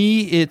 whatever. To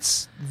me,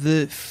 it's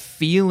the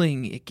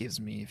feeling it gives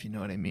me, if you know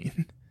what I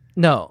mean.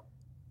 No.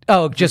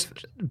 Oh,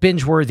 just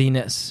binge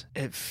worthiness.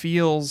 It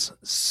feels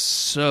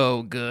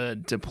so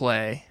good to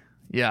play.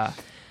 Yeah.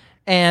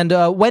 And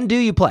when do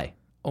you play?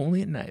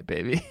 Only at night,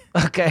 baby.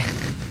 Okay.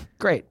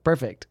 Great.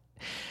 Perfect.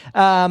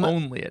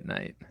 Only at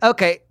night.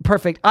 Okay,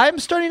 perfect. I'm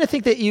starting to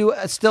think that you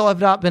still have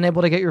not been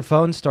able to get your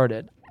phone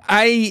started.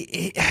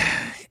 I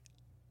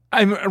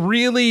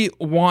really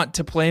want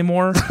to play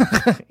more.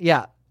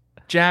 Yeah.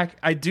 Jack,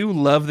 I do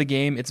love the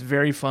game. It's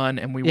very fun,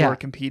 and we Yeah. were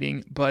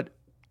competing, but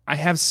I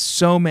have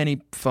so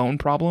many phone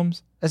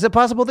problems. Is it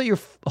possible that you're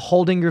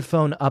holding your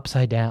phone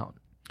upside down?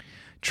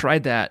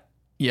 Tried that.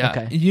 Yeah.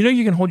 Okay. You know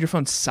you can hold your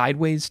phone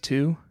sideways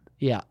too?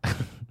 Yeah.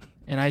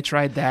 And I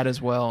tried that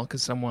as well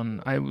because I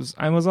was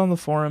on the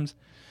forums.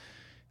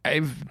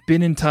 I've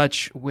been in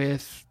touch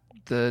with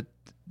the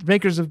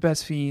makers of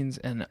Best Fiends,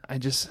 and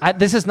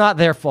This is not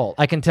their fault.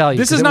 I can tell you.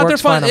 this 'cause is it not their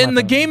works fine fun, on my and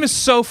the phone. game is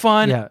so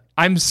fun. Yeah.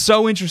 I'm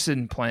so interested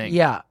in playing.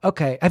 Yeah.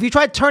 Okay. Have you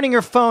tried turning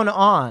your phone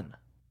on?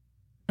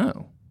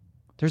 Oh,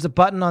 There's a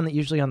button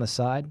usually on the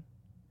side.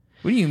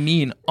 what do you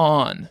mean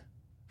on?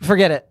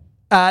 Forget it.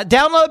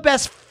 Download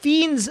Best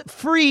Fiends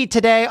free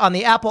today on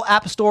the Apple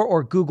App Store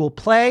or Google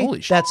Play. Holy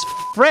shit. That's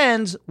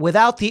friends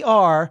without the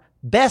R.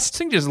 This Best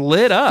thing just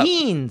lit up.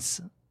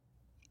 Fiends.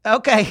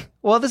 Okay.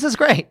 Well, this is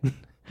great.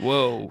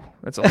 Whoa,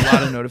 that's a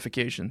lot of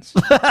notifications.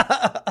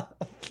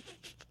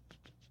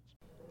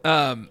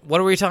 What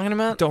were we talking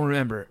about? Don't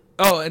remember.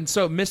 Oh, and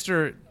so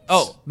Mr.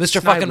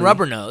 Mr. fucking Snidely.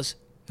 Rubber Nose,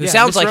 who Yeah,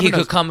 sounds Mr. like he Rubber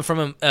Nose. could come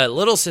from a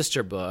Little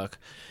Sister book,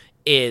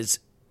 and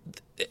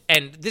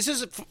this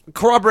is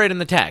corroborated in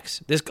the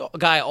text. This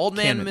guy, old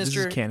man Canon. This is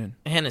Mr. canon.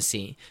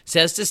 Hennessy,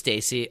 says to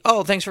Stacey,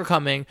 "Oh, thanks for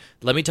coming.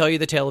 Let me tell you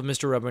the tale of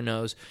Mr. Rubber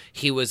Nose.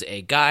 He was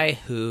a guy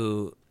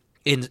who,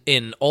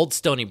 in old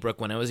Stoneybrook,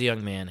 when I was a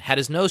young man, had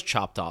his nose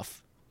chopped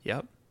off.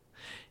 Yep.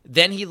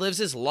 Then he lives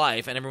his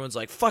life, and everyone's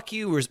like, "Fuck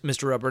you,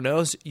 Mr. Rubber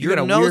Nose. Your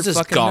got a nose weird is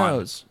fucking gone.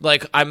 nose."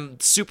 Like, I'm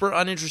super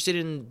uninterested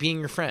in being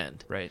your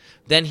friend." Right.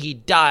 Then he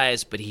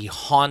dies, but he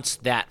haunts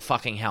that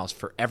fucking house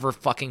forever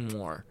fucking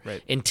more.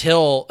 Right.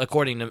 Until,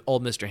 according to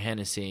old Mr.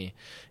 Hennessy,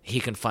 he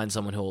can find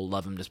someone who will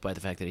love him despite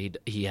the fact that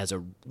he has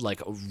a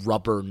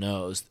rubber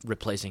nose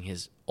replacing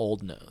his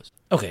old nose.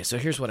 Okay, so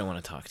here's what I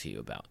want to talk to you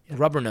about.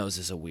 Rubber Nose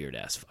is a weird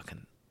ass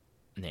fucking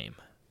name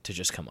to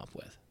just come up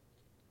with.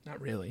 Not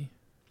really.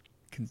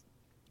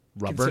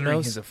 Rubber Considering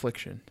Nose? his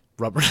affliction.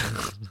 Rubber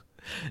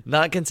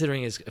Not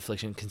considering his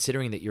affliction,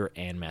 considering that you're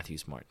Anne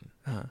Matthews Martin.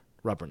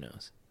 Rubber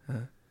Nose.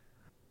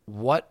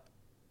 What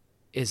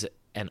is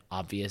an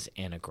obvious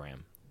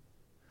anagram?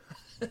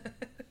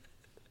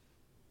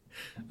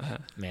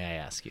 May I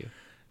ask you?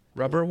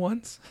 Rubber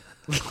ones?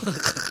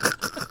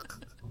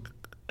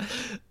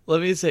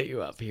 Let me set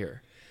you up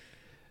here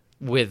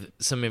with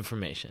some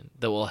information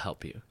that will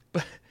help you.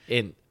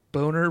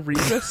 Boner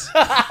Rebus?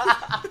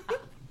 I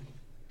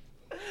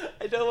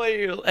don't want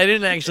you. I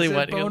didn't actually Is it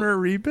want you. Boner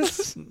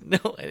Rebus? No,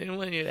 I didn't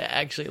want you to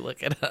actually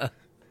look it up.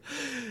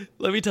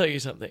 Let me tell you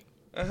something.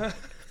 Let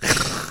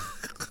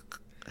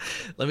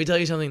me tell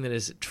you something that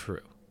is true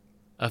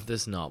of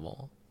this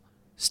novel.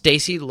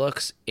 Stacey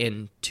looks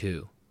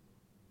into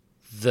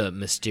the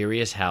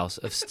mysterious house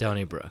of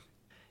Stoneybrook,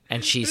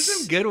 and There's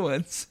some good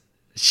ones.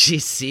 she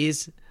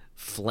sees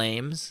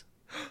flames.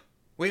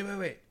 Wait.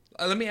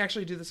 Let me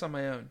actually do this on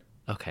my own.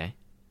 Okay.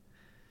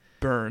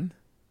 Burn.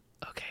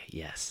 Okay.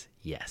 Yes.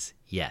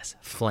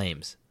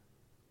 Flames.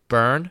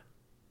 Burn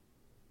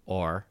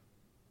or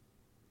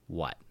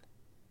what?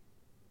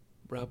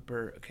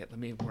 Rubber. Okay, let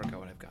me work out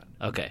what I've got.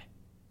 Okay.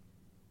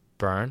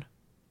 Burn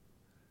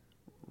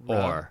Rub.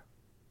 or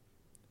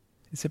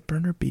Is it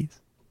burn or bees?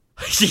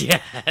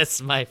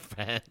 yes, my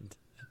friend.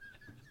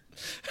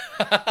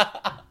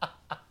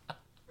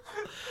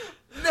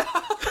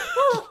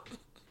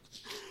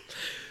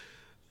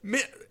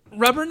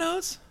 Rubber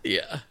nose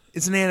Yeah.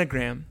 is an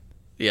anagram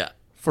Yeah.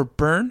 for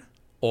burn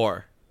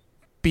Or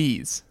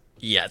bees.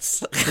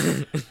 yes.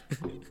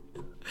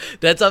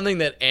 That's something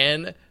that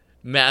Anne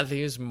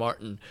Matthews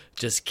Martin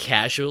just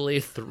casually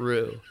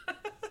threw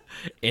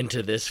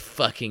into this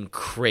fucking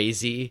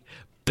crazy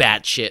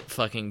batshit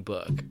fucking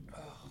book.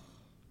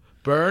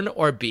 Burn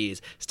or bees.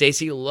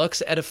 Stacey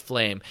looks at a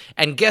flame,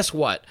 and guess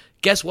what?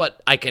 Guess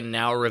what I can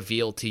now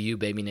reveal to you,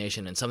 Baby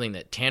Nation, and something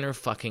that Tanner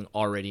fucking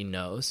already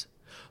knows.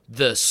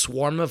 The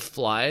swarm of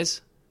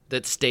flies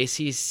that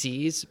Stacey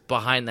sees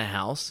behind the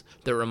house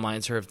that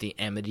reminds her of the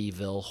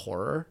Amityville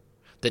horror,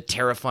 the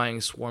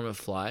terrifying swarm of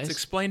flies, It's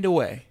explained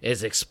away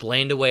is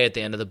explained away at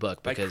the end of the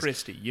book. by Because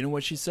Christy. You know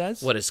what she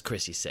says? what does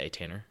Chrissy say,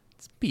 Tanner?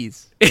 It's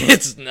bees.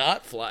 It's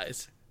not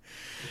flies.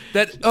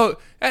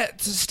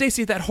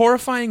 Stacey, that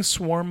horrifying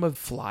swarm of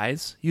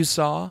flies you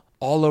saw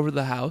all over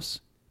the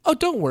house. Oh,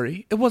 don't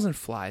worry, it wasn't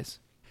flies.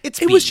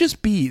 It's It was bees.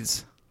 just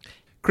bees.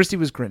 Christy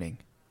was grinning.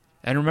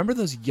 And remember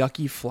those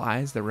yucky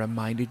flies that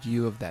reminded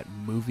you of that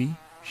movie,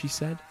 she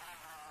said?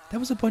 That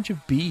was a bunch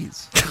of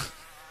bees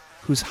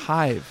whose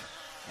hive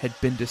had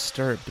been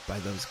disturbed by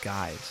those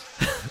guys.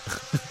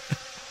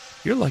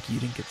 You're lucky you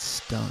didn't get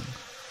stung.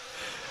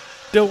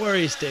 Don't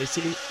worry,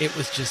 Stacey. It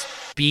was just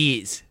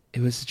bees.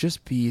 It was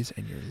just bees,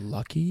 and you're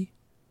lucky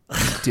you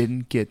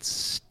didn't get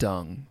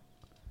stung.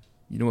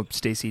 You know what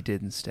Stacey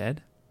did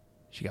instead?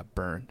 She got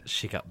burned.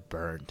 She got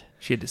burned.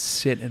 She had to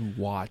sit and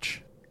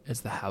watch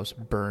as the house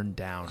burned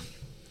down.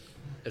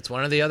 It's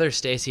one or the other,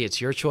 Stacey. It's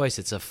your choice.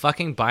 It's a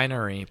fucking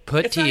binary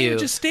put It's to not you even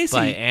just Stacey.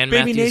 by Anne Baby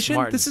Matthews Nation,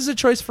 Martin. this is a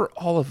choice for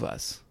all of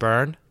us.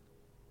 Burn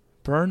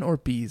Burn or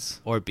bees.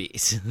 or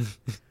bees.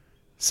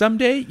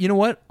 Someday, you know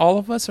what? All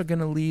of us are going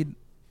to lead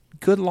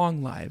good,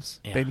 long lives,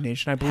 Yeah. Baby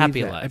Nation. I believe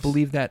Happy that. lives. I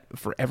believe that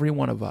for every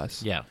one of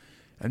us. Yeah.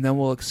 And then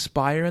we'll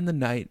expire in the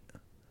night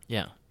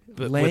Yeah.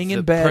 But Laying with in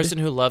the bed person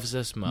who loves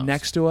us most.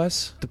 next to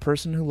us, the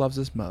person who loves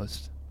us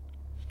most.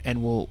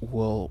 And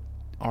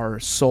our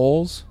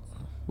souls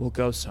will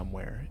go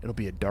somewhere. It'll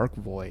be a dark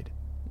void,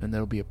 and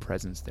there'll be a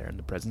presence there, and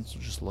the presence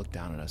will just look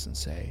down at us and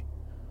say,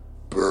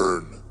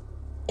 Burn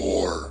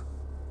or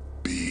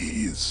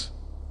bees.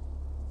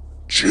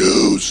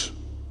 Choose.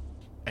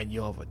 and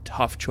you'll have a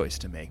tough choice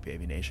to make,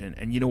 Baby Nation.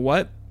 And you know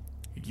what?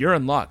 You're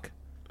in luck,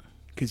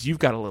 because you've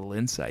got a little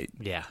insight.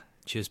 Yeah.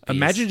 Choose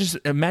bees.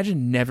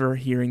 Imagine never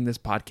hearing this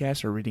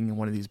podcast or reading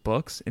one of these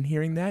books and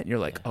hearing that, and you're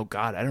like, oh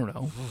God, I don't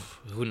know.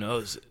 Who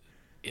knows?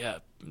 Yeah.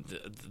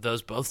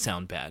 Those both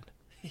sound bad.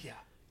 Yeah.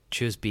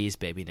 Choose bees,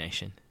 Baby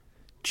Nation.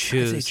 I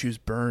say choose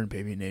burn,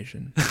 Baby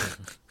Nation.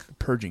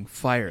 Purging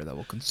fire that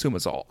will consume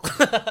us all.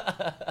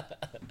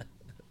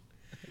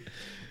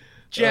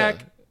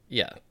 Jack,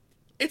 Yeah.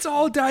 it's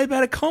all a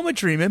diabetic coma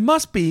dream. It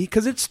must be,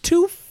 because it's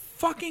too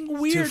fucking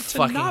weird Too to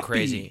fucking not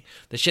crazy. be.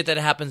 The shit that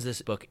happens in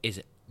this book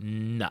is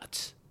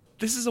nuts.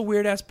 This is a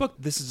weird ass book.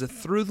 This is a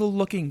through the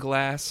looking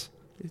glass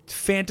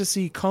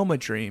fantasy coma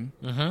dream.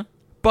 Mm-hmm.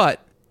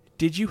 But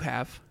did you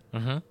have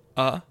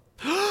a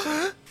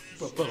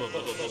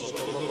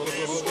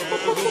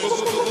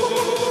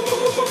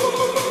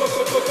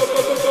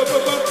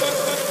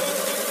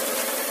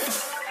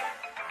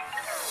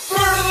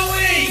Bird of the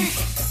Week?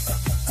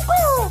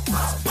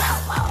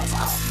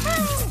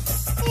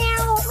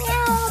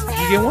 Did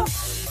you get one?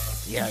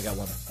 Yeah, I got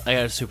one. I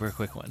got a super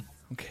quick one.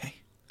 Okay.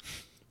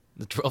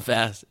 It's real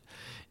fast.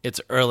 It's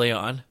early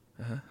on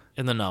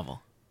in the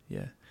novel.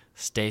 Yeah.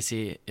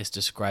 Stacey is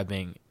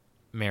describing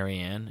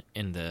Marianne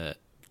in the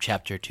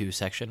chapter 2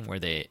 section where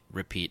they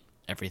repeat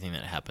everything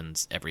that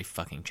happens every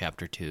fucking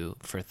chapter 2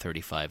 for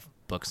 35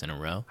 books in a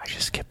row. I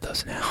should skip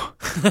those now.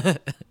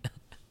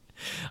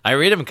 I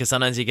read them because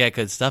sometimes you get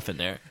good stuff in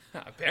there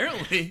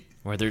Apparently.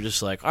 where they're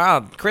just like,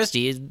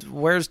 Christy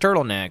wears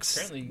turtlenecks.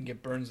 Apparently you can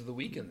get burns of the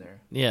week in there.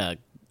 Yeah,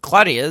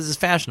 Claudia is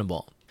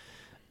fashionable.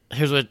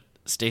 Here's what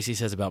Stacey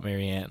says about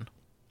Marianne.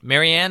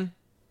 Marianne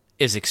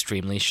is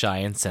extremely shy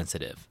and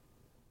sensitive.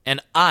 And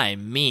I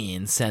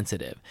mean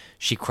sensitive.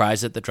 She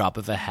cries at the drop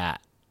of a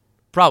hat.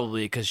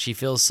 Probably because she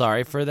feels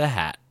sorry for the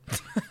hat.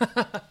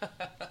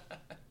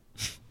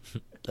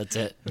 That's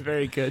it.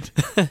 Very good.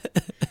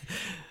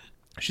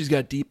 She's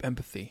got deep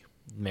empathy.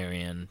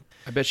 Marianne.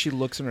 I bet she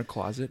looks in her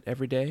closet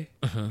every day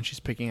when she's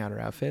picking out her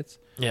outfits,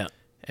 Yeah.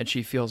 and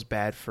she feels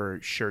bad for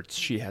shirts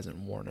she hasn't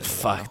worn in a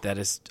while. Fuck, that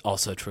is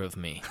also true of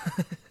me.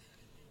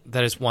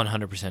 That is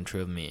 100%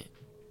 true of me.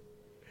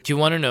 Do you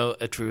want to know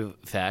a true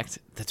fact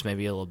that's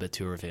maybe a little bit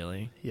too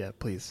revealing? Yeah,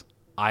 please.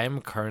 I am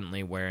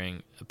currently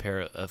wearing a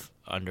pair of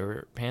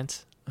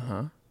underpants.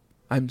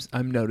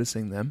 I'm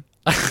noticing them.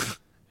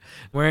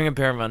 Wearing a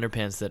pair of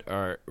underpants that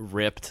are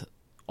ripped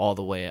all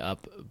the way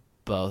up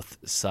both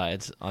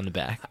sides on the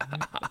back.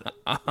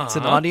 It's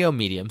an audio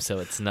medium, so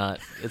it's not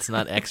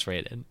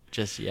X-rated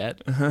just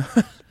yet.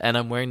 And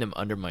I'm wearing them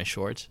under my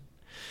shorts.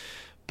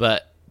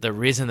 But the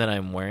reason that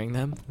I'm wearing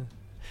them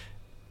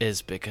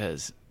is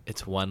because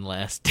it's one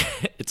last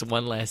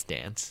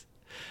dance.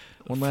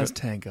 One last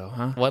tango,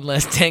 huh? One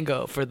last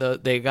tango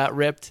they got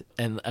ripped,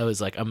 and I was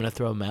like, I'm gonna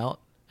throw them out,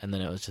 and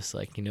then I was just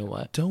like, you know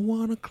what? Don't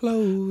wanna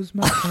close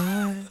my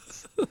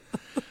eyes. I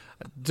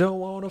don't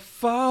wanna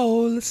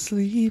fall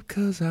asleep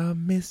 'cause I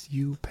miss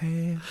you,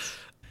 pants.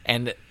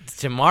 And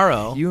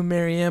tomorrow, You and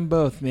Marianne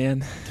both,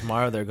 man.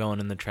 tomorrow they're going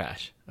in the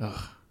trash.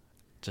 Ugh.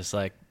 Just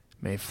like,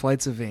 May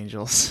flights of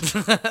angels.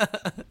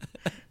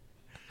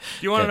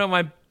 You want to know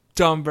my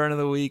dumb burn of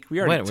the week? We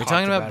already Wait, we're talked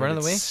talking about it. burn of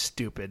the It's week?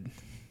 Stupid.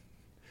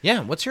 yeah,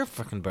 what's your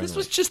fucking burn? This of the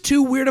was week? just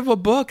too weird of a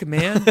book,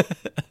 man.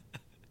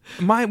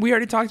 Mine. We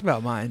already talked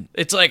about mine.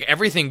 It's like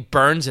everything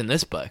burns in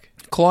this book.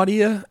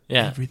 Claudia.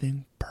 Yeah.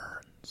 Everything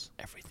burns.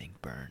 Everything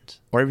burns.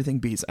 Or everything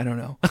bees. I don't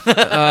know.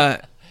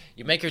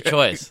 You make your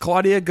choice.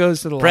 Claudia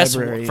goes to the Press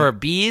library. for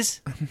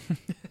bees.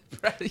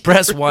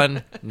 Press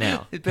 1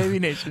 now. Baby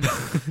Nation.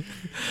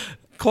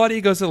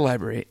 Claudia goes to the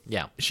library.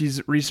 Yeah.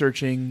 She's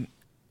researching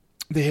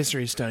the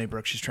history of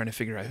Stoneybrook. She's trying to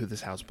figure out who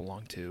this house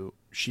belonged to.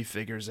 She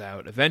figures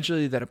out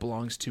eventually that it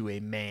belongs to a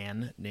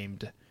man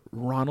named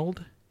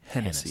Ronald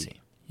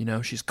Hennessy. You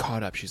know, she's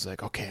caught up. She's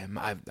like, okay,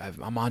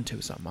 I'm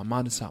onto something. I'm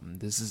onto something.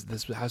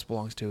 This house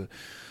belongs to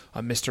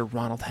Mr.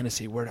 Ronald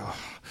Hennessy.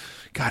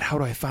 God, how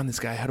do I find this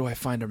guy? How do I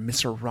find a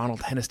Mr.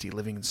 Ronald Hennessy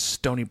living in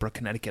Stoneybrook,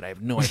 Connecticut? I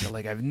have no idea.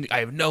 Like, I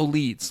have no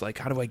leads. Like,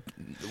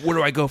 where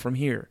do I go from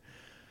here?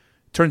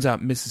 Turns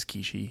out Mrs.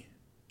 Kishi,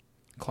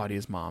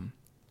 Claudia's mom,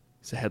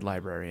 is a head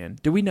librarian.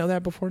 Did we know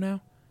that before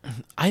now?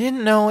 I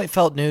didn't know. It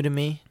felt new to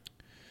me.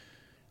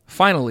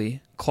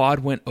 Finally,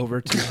 Claude went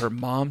over to her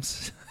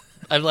mom's.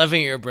 I'm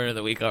loving your burn of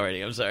the week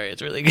already. I'm sorry.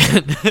 It's really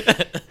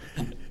good.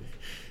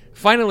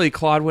 Finally,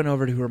 Claude went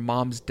over to her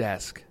mom's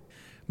desk.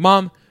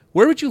 Mom,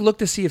 where would you look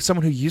to see if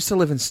someone who used to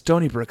live in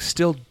Stoneybrook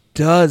still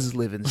does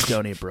live in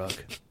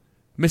Stoneybrook?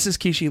 Mrs.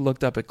 Kishi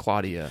looked up at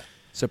Claudia,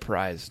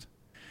 surprised.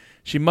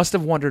 She must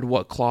have wondered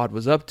what Claude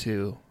was up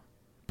to,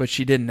 but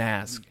she didn't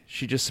ask.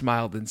 She just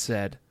smiled and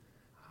said,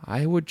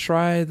 I would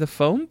try the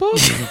phone book?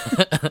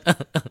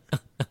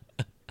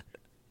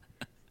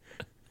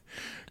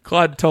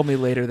 Claude told me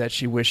later that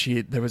she wished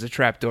there was a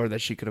trapdoor that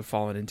she could have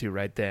fallen into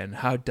right then.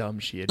 How dumb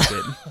she had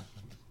been.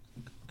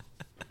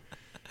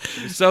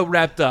 She was so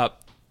wrapped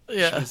up.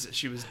 Yeah.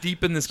 She was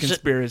deep in this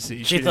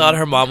conspiracy. She thought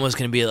her mom was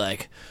going to be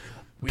like,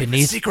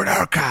 beneath secret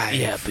archive.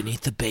 Yeah,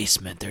 beneath the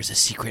basement, there's a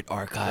secret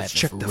archive. Let's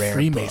check of the rare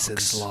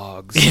Freemasons books.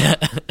 logs. Yeah.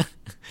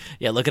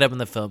 Yeah, look it up in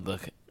the phone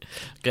book.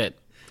 Good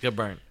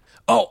burn.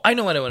 Oh, I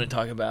know what I want to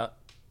talk about.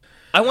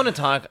 I want to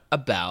talk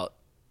about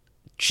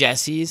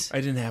Jesse's. I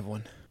didn't have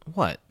one.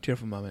 What?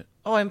 Tearful moment.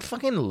 Oh, I'm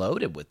fucking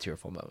loaded with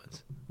tearful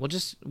moments.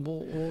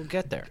 We'll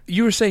get there.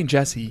 You were saying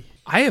Jesse.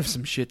 I have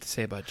some shit to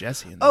say about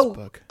Jesse in this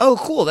book. Oh,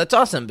 cool. That's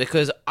awesome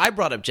because I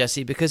brought up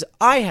Jesse because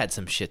I had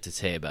some shit to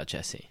say about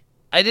Jesse.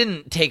 I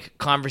didn't take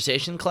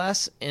conversation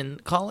class in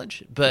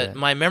college, but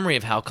my memory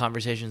of how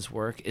conversations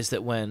work is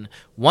that when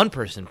one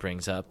person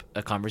brings up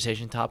a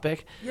conversation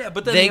topic,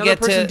 but then the other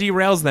person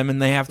derails them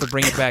and they have to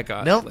bring it back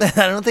on. Nope,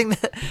 I don't think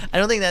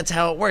that's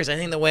how it works. I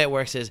think the way it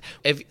works is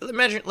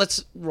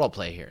let's role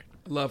play here.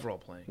 Love role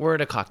playing. We're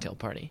at a cocktail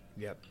party.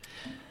 Yep.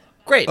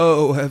 Great.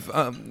 Oh,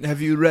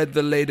 have you read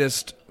the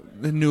latest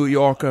New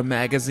Yorker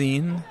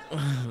magazine?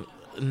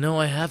 No,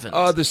 I haven't.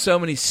 Oh, there's so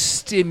many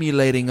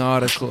stimulating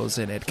articles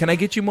in it. Can I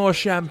get you more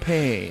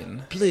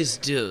champagne? Please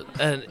do.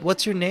 And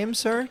what's your name,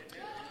 sir?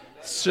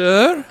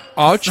 Sir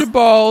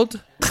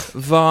Archibald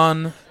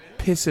von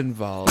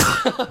Pissenwald.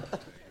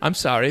 I'm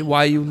sorry,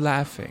 why are you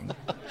laughing?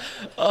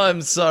 Oh,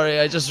 I'm sorry.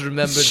 I just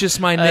remembered. It's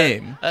just my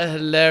name. A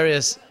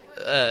hilarious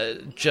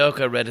joke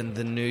I read in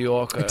the New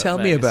Yorker. Tell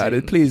me about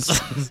it,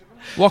 please.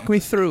 Walk me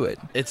through it.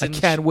 I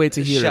can't wait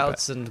to hear it.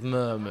 Shouts and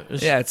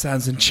murmurs. Yeah, it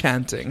sounds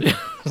enchanting.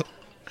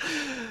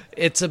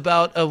 It's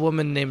about a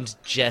woman named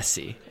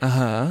Jessie.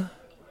 Uh-huh.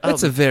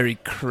 That's a very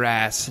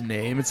crass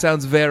name. It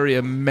sounds very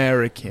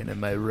American,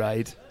 am I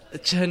right?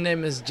 Her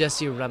name is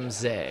Jessie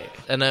Ramsey,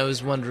 and I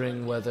was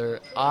wondering whether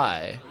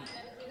I...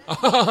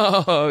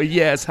 Oh,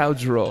 yes, how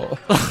droll.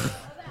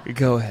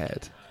 Go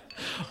ahead.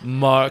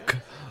 Mark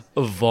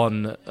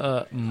von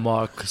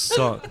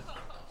Markson.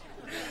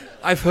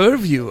 I've heard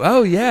of you.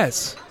 Oh,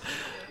 yes.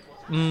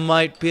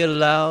 Might be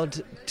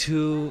allowed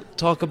to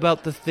talk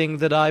about the thing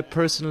that I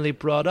personally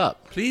brought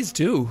up. Please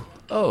do.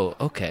 Oh,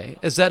 okay.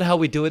 Is that how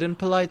we do it in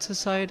polite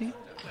society?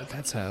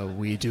 That's how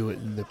we do it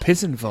in the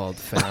Pissenwald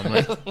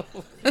family.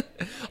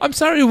 I'm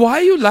sorry, why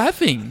are you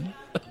laughing?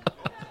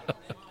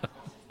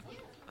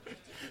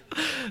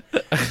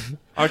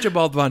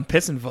 Archibald von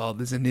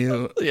Pissenwald is a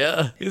new...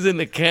 Yeah, he's in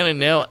the canon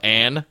now,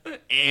 Anne.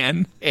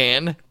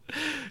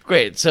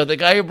 Great, so the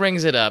guy who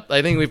brings it up,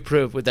 I think we've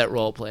proved with that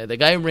role play, the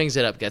guy who brings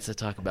it up gets to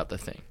talk about the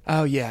thing.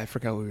 Oh, yeah, I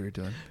forgot what we were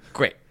doing.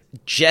 Great.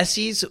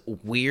 Jesse's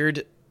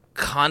weird,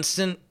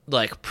 constant,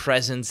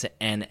 presence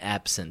and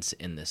absence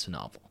in this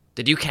novel.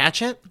 Did you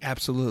catch it?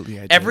 Absolutely,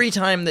 I did. Every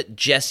time that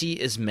Jessie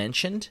is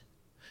mentioned,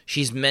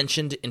 she's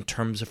mentioned in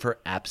terms of her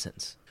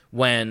absence.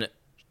 When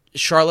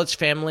Charlotte's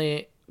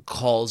family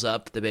calls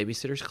up the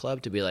Babysitters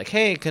Club to be like,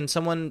 hey, can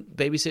someone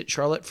babysit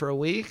Charlotte for a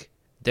week?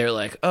 they're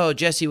like, oh,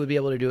 Jesse would be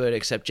able to do it,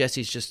 except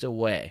Jesse's just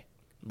away.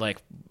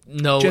 Like,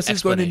 no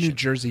Jesse's going to explanation. New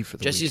Jersey for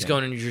the Jesse's weekend.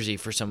 going to New Jersey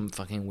for some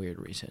fucking weird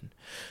reason.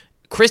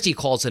 Christy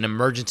calls an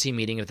emergency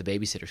meeting of the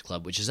Babysitters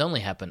Club, which has only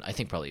happened, I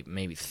think, probably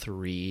maybe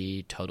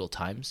 3 total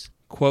times.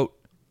 Quote,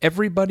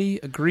 everybody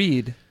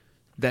agreed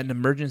that an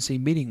emergency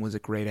meeting was a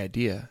great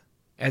idea.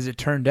 As it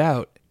turned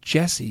out,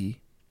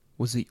 Jessie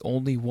was the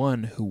only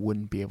one who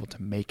wouldn't be able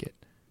to make it.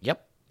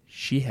 Yep.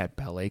 She had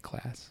ballet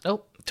class.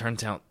 Oh,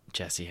 turns out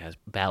Jessie has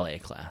ballet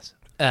class.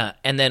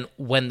 And then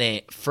when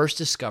they first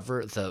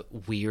discover the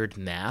weird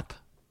map,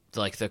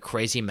 like the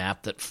crazy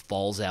map that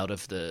falls out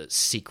of the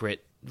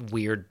secret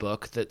weird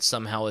book that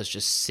somehow is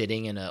just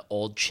sitting in an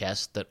old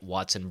chest that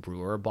Watson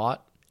Brewer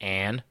bought,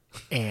 Anne.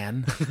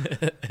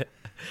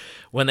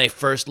 When they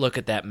first look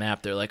at that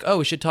map, they're like, oh,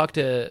 we should talk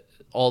to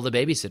all the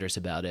babysitters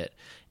about it.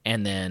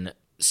 And then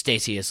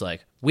Stacey is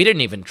like, we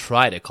didn't even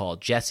try to call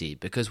Jessie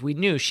because we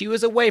knew she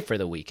was away for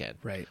the weekend.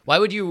 Right. Why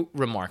would you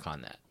remark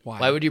on that?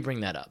 Why would you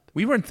bring that up?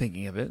 We weren't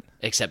thinking of it.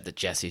 Except that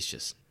Jessie's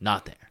just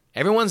not there.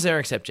 Everyone's there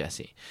except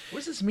Jessie. What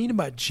does this mean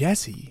about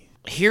Jessie?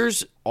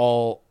 Here's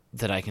all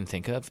that I can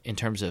think of in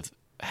terms of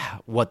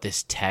what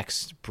this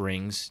text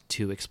brings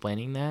to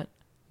explaining that.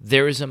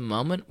 There is a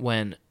moment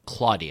when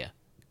Claudia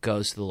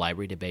goes to the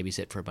library to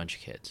babysit for a bunch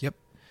of kids. Yep.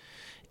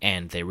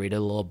 And they read a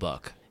little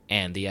book.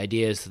 And the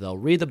idea is that they'll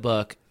read the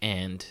book,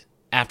 and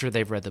after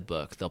they've read the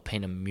book, they'll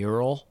paint a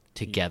mural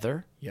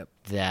together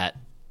that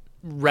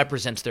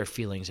represents their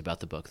feelings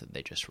about the book that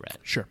they just read.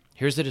 Sure.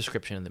 Here's the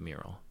description of the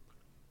mural.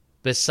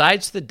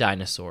 Besides the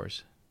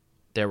dinosaurs,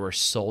 there were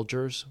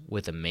soldiers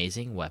with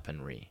amazing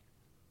weaponry,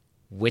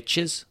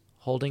 witches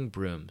holding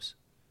brooms,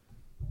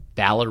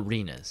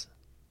 ballerinas,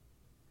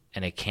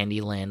 and a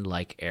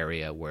Candyland-like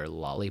area where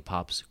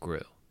lollipops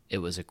grew. It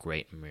was a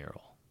great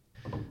mural.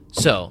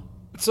 So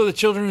the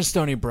children of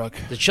Stoneybrook.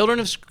 the children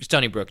of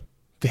Stoneybrook,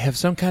 They have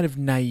some kind of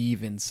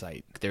naive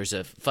insight. there's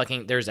a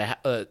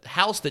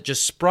house that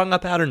just sprung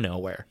up out of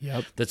nowhere.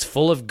 Yep. That's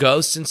full of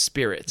ghosts and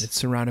spirits. It's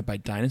surrounded by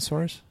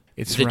dinosaurs.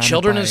 It's The surrounded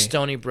children by of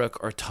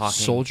Stoneybrook are talking.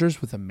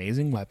 soldiers with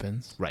amazing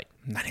weapons. Right.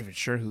 I'm not even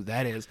sure who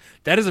that is.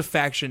 That is a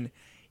faction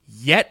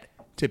yet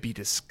to be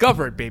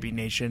discovered, Baby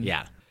Nation.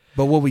 Yeah.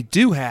 But what we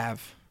do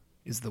have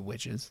is the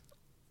witches,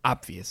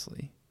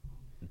 obviously.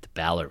 The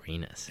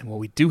ballerinas. And what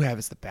we do have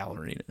is the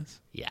ballerinas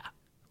Yeah.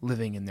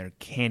 living in their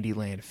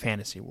Candyland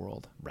fantasy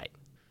world. Right.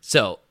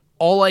 So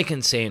all I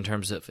can say in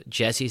terms of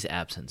Jessie's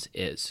absence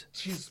is,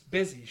 She's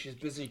busy. She's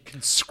busy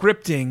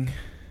conscripting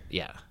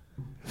yeah,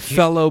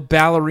 fellow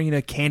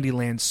ballerina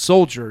Candyland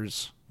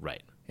soldiers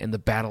right. in the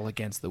battle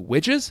against the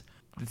witches,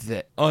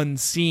 the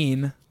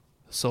unseen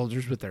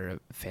soldiers with their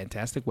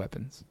fantastic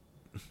weapons.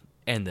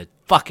 And the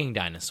fucking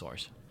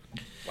dinosaurs.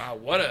 Wow,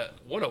 what a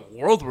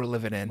world we're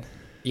living in.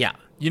 Yeah.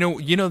 You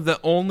know the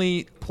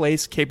only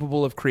place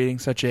capable of creating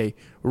such a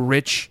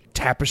rich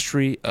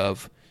tapestry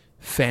of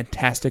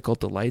fantastical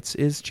delights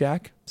is,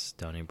 Jack,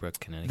 Stoneybrook,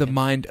 Connecticut. the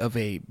mind of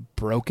a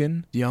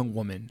broken young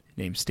woman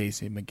named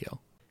Stacey McGill.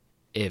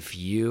 If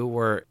you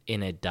were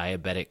in a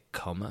diabetic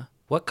coma,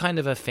 what kind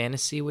of a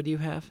fantasy would you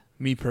have?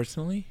 Me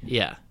personally,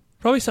 Yeah.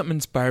 probably something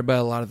inspired by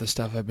a lot of the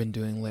stuff I've been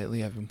doing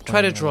lately. I've been playing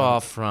Try to a draw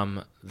lot.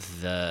 from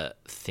the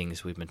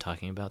things we've been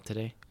talking about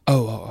today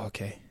Oh,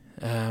 okay.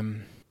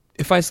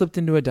 If I slipped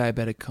into a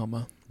diabetic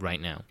coma right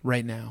now.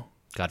 right now,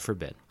 God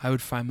forbid. I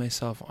would find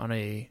myself on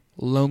a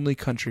lonely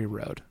country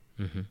road,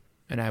 Mm-hmm.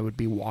 and I would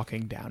be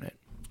walking down it.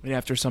 And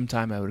after some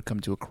time, I would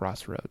come to a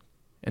crossroad,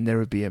 and there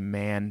would be a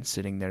man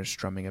sitting there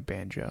strumming a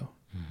banjo.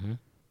 Mm-hmm.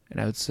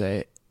 And I would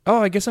say,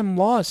 "Oh, I guess I'm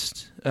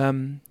lost.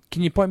 Can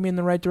you point me in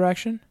the right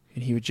direction?"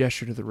 And he would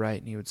gesture to the right,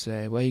 and he would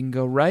say, "Well, you can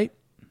go right."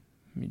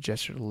 And he'd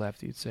gesture to the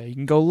left. He would say, "You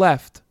can go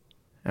left."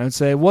 And I would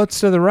say, "What's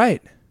to the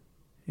right?"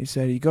 He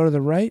said, "You go to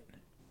the right,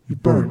 you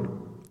burn."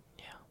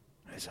 Yeah.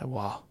 I said,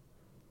 "Well,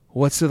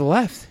 what's to the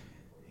left?"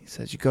 He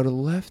says, "You go to the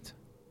left,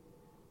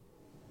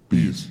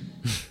 Bees.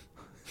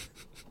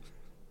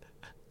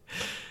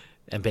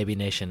 And Baby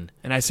Nation.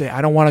 And I say,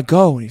 "I don't want to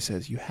go." And he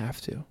says, "You have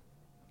to."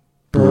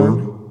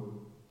 Burn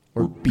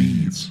or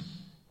bees.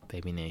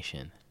 Baby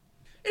Nation.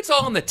 It's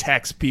all in the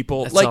text,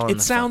 people. It's like all in it the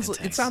sounds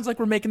fucking it text. sounds like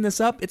we're making this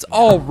up. It's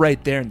all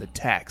right there in the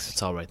text.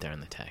 It's all right there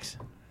in the text.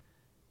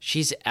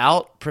 She's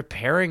out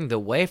preparing the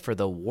way for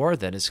the war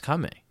that is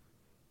coming.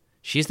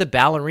 She's the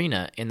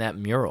ballerina in that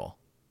mural.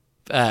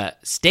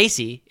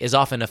 Stacey is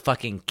off in a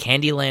fucking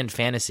Candyland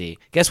fantasy.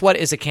 Guess what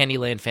is a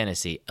Candyland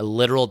fantasy? A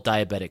literal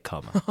diabetic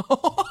coma.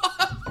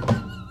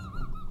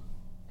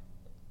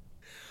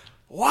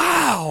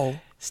 Wow.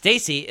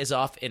 Stacey is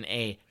off in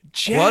a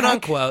Jack.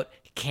 quote-unquote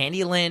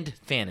Candyland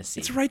fantasy.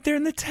 It's right there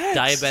in the text.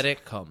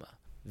 Diabetic coma.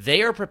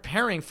 They are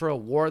preparing for a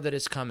war that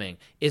is coming.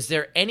 Is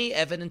there any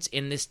evidence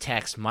in this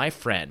text, my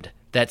friend,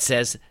 that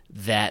says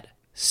that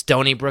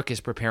Stoneybrook is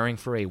preparing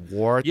for a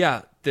war?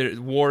 Yeah, the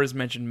war is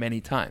mentioned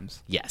many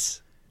times.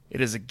 Yes.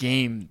 It is a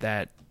game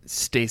that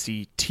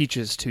Stacey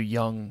teaches to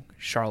young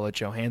Charlotte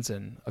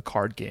Johansson, a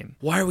card game.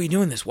 Why are we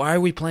doing this? Why are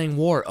we playing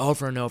war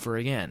over and over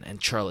again?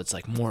 And Charlotte's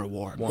like, more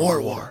war.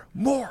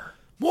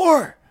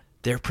 More.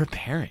 They're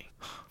preparing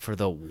for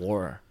the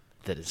war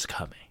that is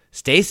coming.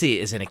 Stacey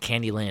is in a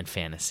Candyland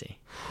fantasy.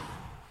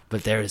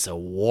 But there is a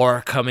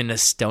war coming to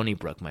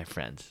Stoneybrook, my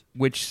friends.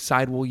 Which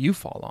side will you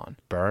fall on?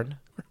 Burn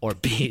or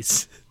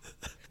bees?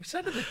 Which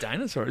side of the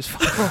dinosaurs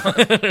fall on?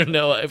 I don't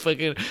know. I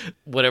fucking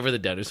whatever the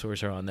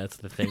dinosaurs are on, that's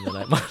the thing that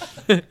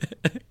I'm.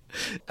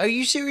 Are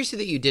you serious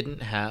that you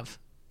didn't have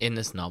in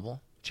this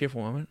novel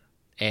Cheerful moment.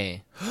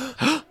 a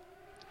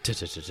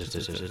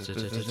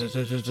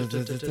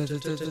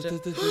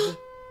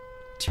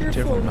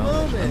Cheerful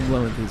moment. I'm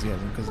low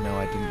enthusiasm because no,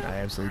 I didn't. I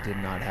absolutely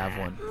did not have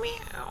one.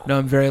 No,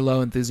 I'm very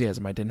low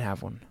enthusiasm. I didn't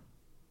have one.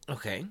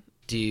 Okay.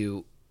 Do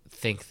you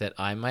think that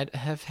I might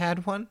have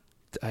had one?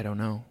 I don't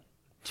know.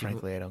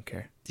 Frankly, I don't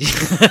care.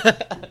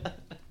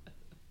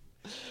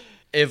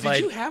 If Did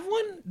you have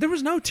one? There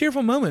was no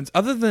tearful moments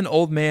other than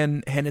old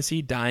man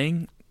Hennessy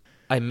dying.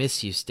 I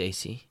miss you,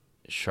 Stacey,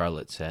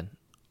 Charlotte said.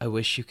 I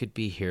wish you could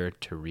be here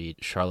to read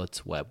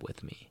Charlotte's Web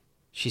with me.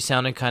 She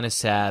sounded kind of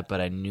sad,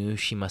 but I knew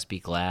she must be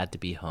glad to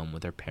be home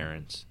with her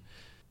parents.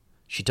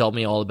 She told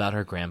me all about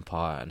her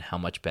grandpa and how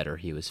much better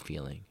he was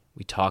feeling.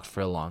 We talked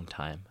for a long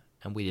time,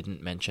 and we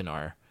didn't mention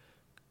our,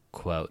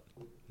 quote,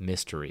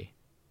 mystery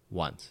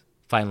once.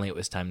 Finally, it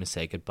was time to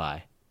say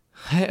goodbye.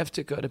 I have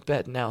to go to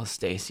bed now,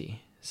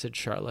 Stacey, said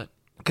Charlotte.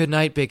 Good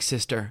night, big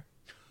sister.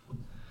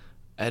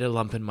 I had a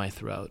lump in my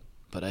throat,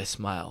 but I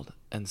smiled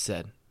and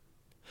said,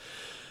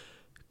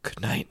 good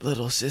night,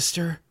 little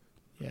sister.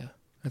 Yeah,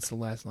 that's the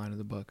last line of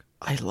the book.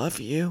 I love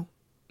you.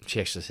 She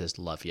actually says,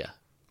 love ya.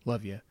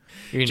 Love you.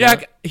 You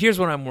Jack, here's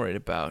what I'm worried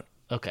about.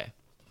 Okay.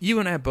 You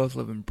and I both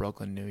live in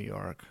Brooklyn, New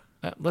York.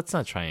 Let's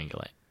not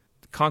triangulate.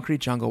 The concrete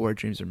jungle where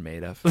dreams are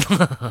made of.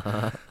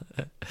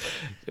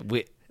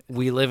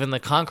 We live in the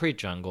concrete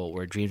jungle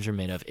where dreams are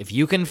made of. If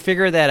you can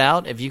figure that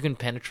out, if you can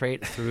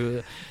penetrate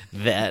through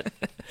that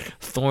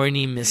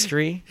thorny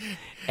mystery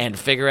and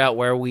figure out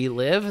where we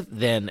live,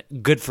 then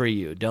good for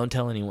you. Don't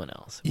tell anyone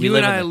else. We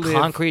live in the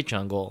concrete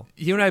jungle.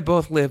 You and I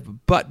both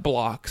live butt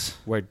blocks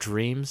where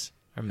dreams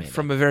are made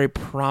from a very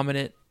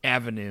prominent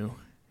avenue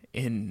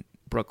in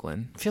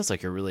Brooklyn. Feels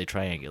like you're really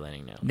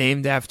triangulating now.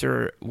 Named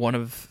after one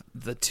of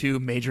the two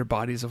major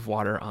bodies of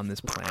water on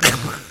this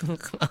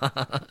planet.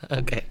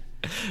 Okay,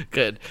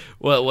 good.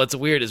 Well, what's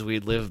weird is we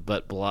live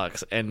butt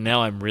blocks, and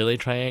now I'm really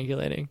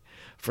triangulating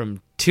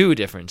from two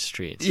different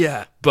streets.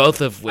 Yeah.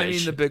 Both of which I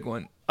mean the big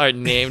one. Are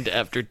named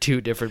after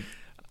two different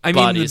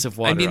bodies of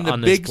water on this planet. I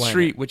mean the big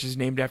street, which is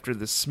named after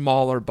the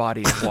smaller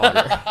body of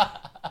water.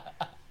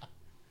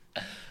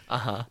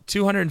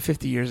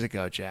 250 years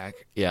ago, Jack.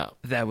 Yeah.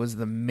 That was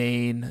the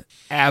main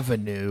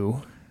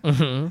avenue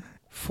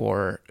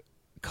for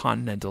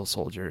continental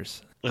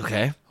soldiers.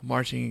 Okay.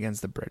 Marching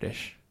against the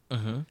British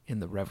in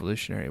the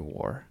Revolutionary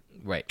War.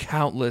 Right.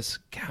 Countless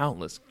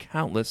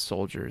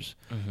soldiers,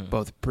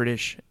 both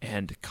British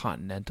and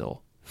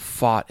continental,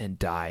 fought and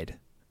died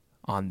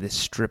on this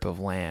strip of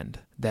land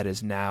that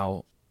is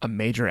now a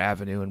major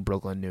avenue in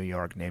Brooklyn, New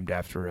York, named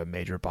after a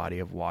major body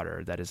of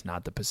water that is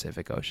not the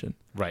Pacific Ocean.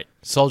 Right.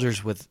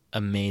 Soldiers with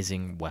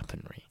amazing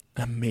weaponry.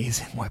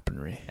 Amazing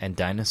weaponry. And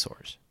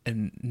dinosaurs.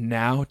 And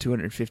now,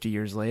 250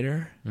 years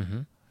later,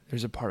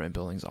 there's apartment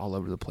buildings all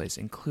over the place,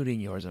 including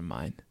yours and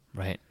mine.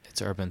 Right.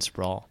 It's urban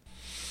sprawl.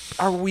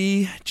 Are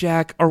we,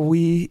 Jack,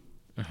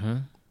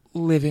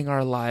 living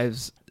our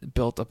lives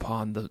built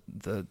upon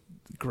the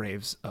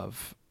graves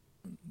of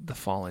the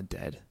fallen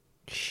dead?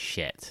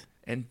 Shit.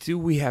 And do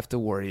we have to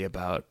worry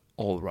about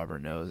old Rubber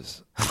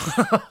Nose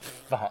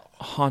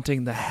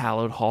haunting the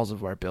hallowed halls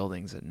of our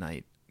buildings at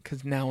night?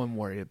 Because now I'm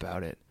worried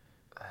about it.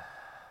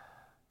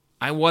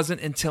 I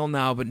wasn't until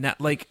now, but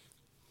not like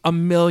a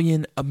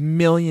million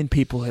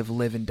people have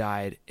lived and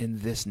died in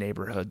this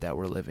neighborhood that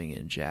we're living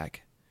in,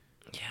 Jack.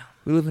 Yeah.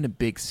 We live in a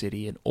big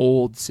city, an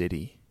old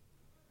city.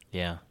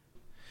 Yeah.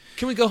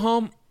 Can we go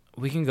home?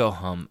 We can go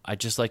home. I'd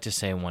just like to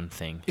say one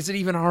thing. Is it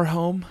even our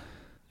home?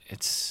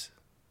 It's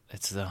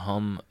the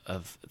home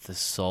of the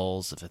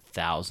souls of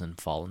 1,000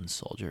 fallen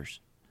soldiers.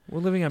 We're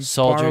living on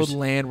borrowed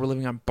land. We're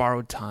living on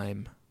borrowed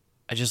time.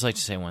 I'd just like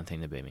to say one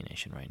thing to Baby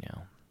Nation right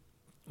now.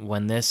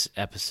 When this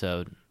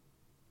episode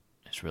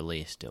is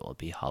released, it will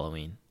be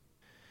Halloween.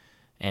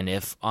 And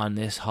if on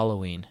this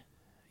Halloween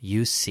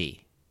you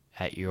see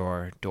at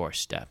your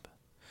doorstep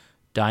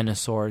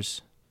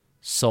dinosaurs,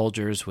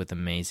 soldiers with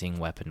amazing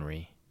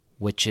weaponry,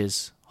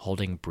 witches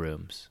holding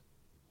brooms,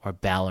 or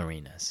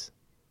ballerinas,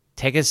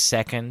 take a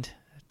second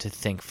to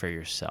think for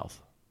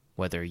yourself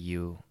whether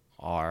you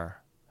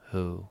are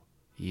who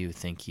you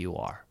think you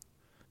are,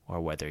 or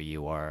whether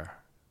you are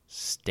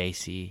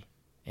Stacey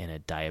in a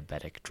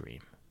diabetic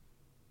dream.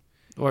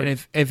 Or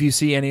if you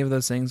see any of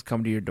those things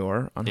come to your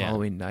door on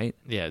Halloween night,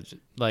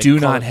 do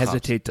not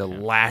hesitate to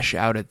lash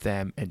out at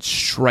them and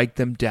strike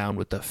them down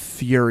with the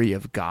fury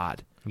of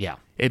God. Yeah.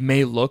 It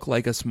may look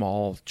like a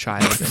small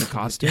child in a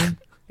costume.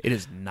 It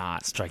is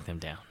not. Strike them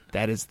down.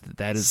 That is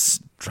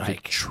the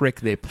trick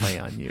they play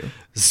on you.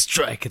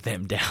 Strike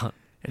them down.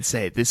 And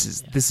say, this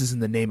is in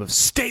the name of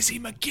Stacey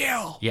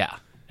McGill. Yeah.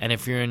 And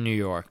if you're in New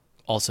York,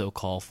 also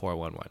call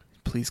 411.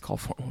 Please call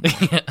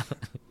 411.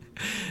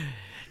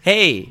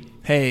 Hey.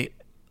 Hey.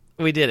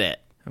 We did it.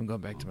 I'm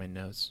going back to my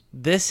notes.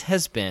 This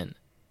has been...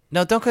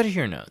 No, don't go to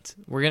your notes.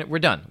 We're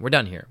done. We're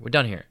done here. We're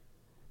done here.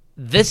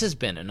 This has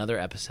been another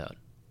episode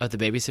of the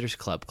Babysitters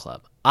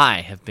Club.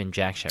 I have been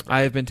Jack Shepard.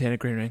 I have been Tanner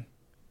Greenring.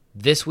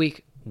 This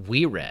week,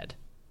 we read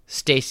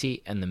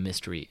Stacey and the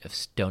Mystery of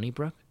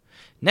Stoneybrook.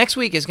 Next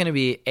week is going to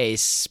be a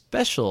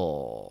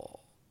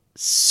special,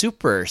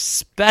 super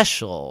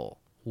special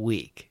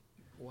week.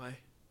 Why?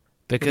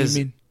 Because What do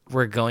you mean?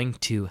 we're going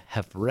to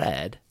have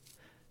read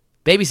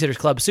Babysitters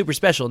Club Super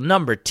Special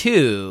number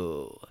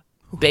 2.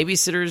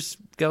 Babysitters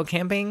Go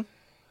Camping?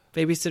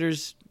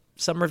 Babysitters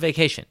Summer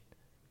Vacation.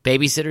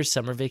 Babysitters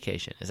Summer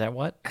Vacation. Is that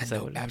what? Is that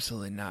No, what?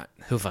 absolutely not.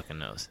 Who fucking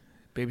knows?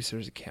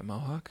 Babysitter's a Camp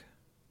Mohawk?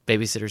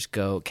 Babysitters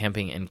Go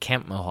Camping in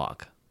Camp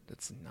Mohawk.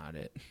 That's not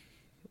it.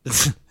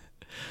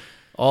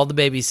 All the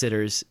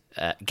babysitters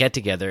get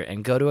together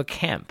and go to a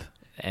camp.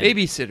 And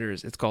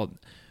Babysitters. It's called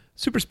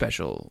Super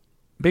Special.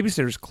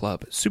 Babysitters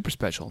Club Super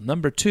Special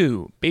number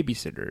 2.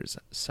 Babysitters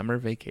Summer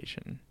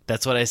Vacation.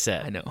 that's what I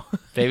said. I know.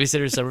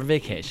 Babysitters Summer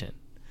Vacation.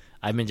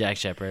 I've been Jack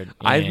Shepard.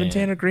 I've been And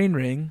Tanner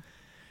Greenring.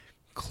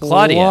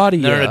 Claudia.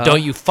 No,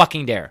 don't you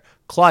fucking dare.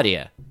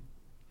 Claudia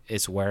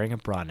is wearing a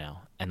bra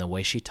now, and the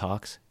way she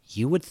talks,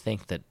 you would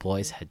think that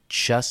boys had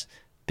just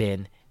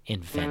been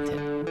invented.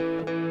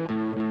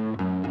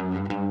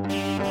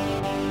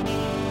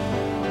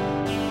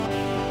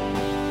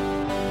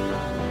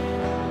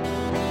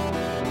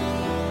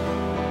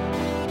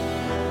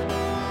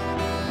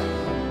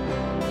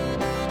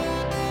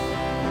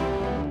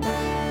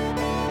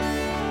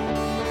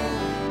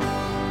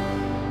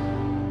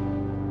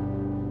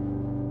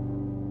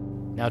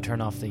 Now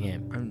turn off the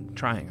game. I'm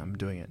trying. I'm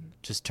doing it.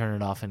 Just turn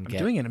it off and I'm get...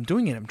 doing it. I'm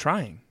doing it. I'm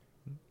trying.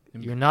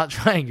 You're not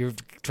trying. You're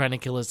trying to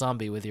kill a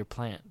zombie with your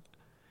plant.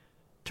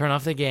 Turn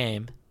off the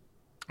game.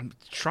 I'm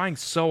trying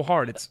so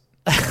hard. It's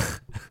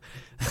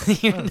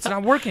You're it's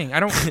not working. I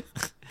don't.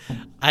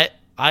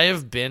 I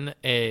have been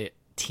a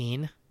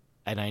teen,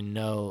 and I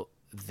know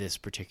this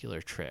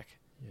particular trick.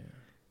 Yeah.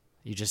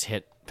 You just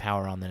hit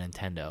power on the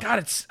Nintendo. God,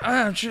 it's.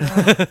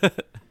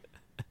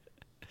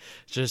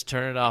 Just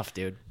turn it off,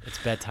 dude. It's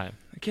bedtime.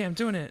 Okay, I'm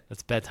doing it.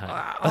 It's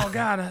bedtime. Oh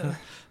God.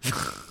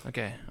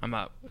 Okay, I'm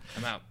out.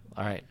 I'm out.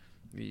 All right.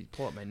 Let me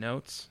pull up my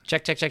notes.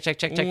 Check.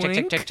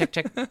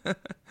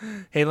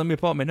 Hey, let me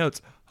pull up my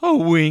notes.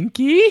 Oh,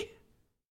 Winky.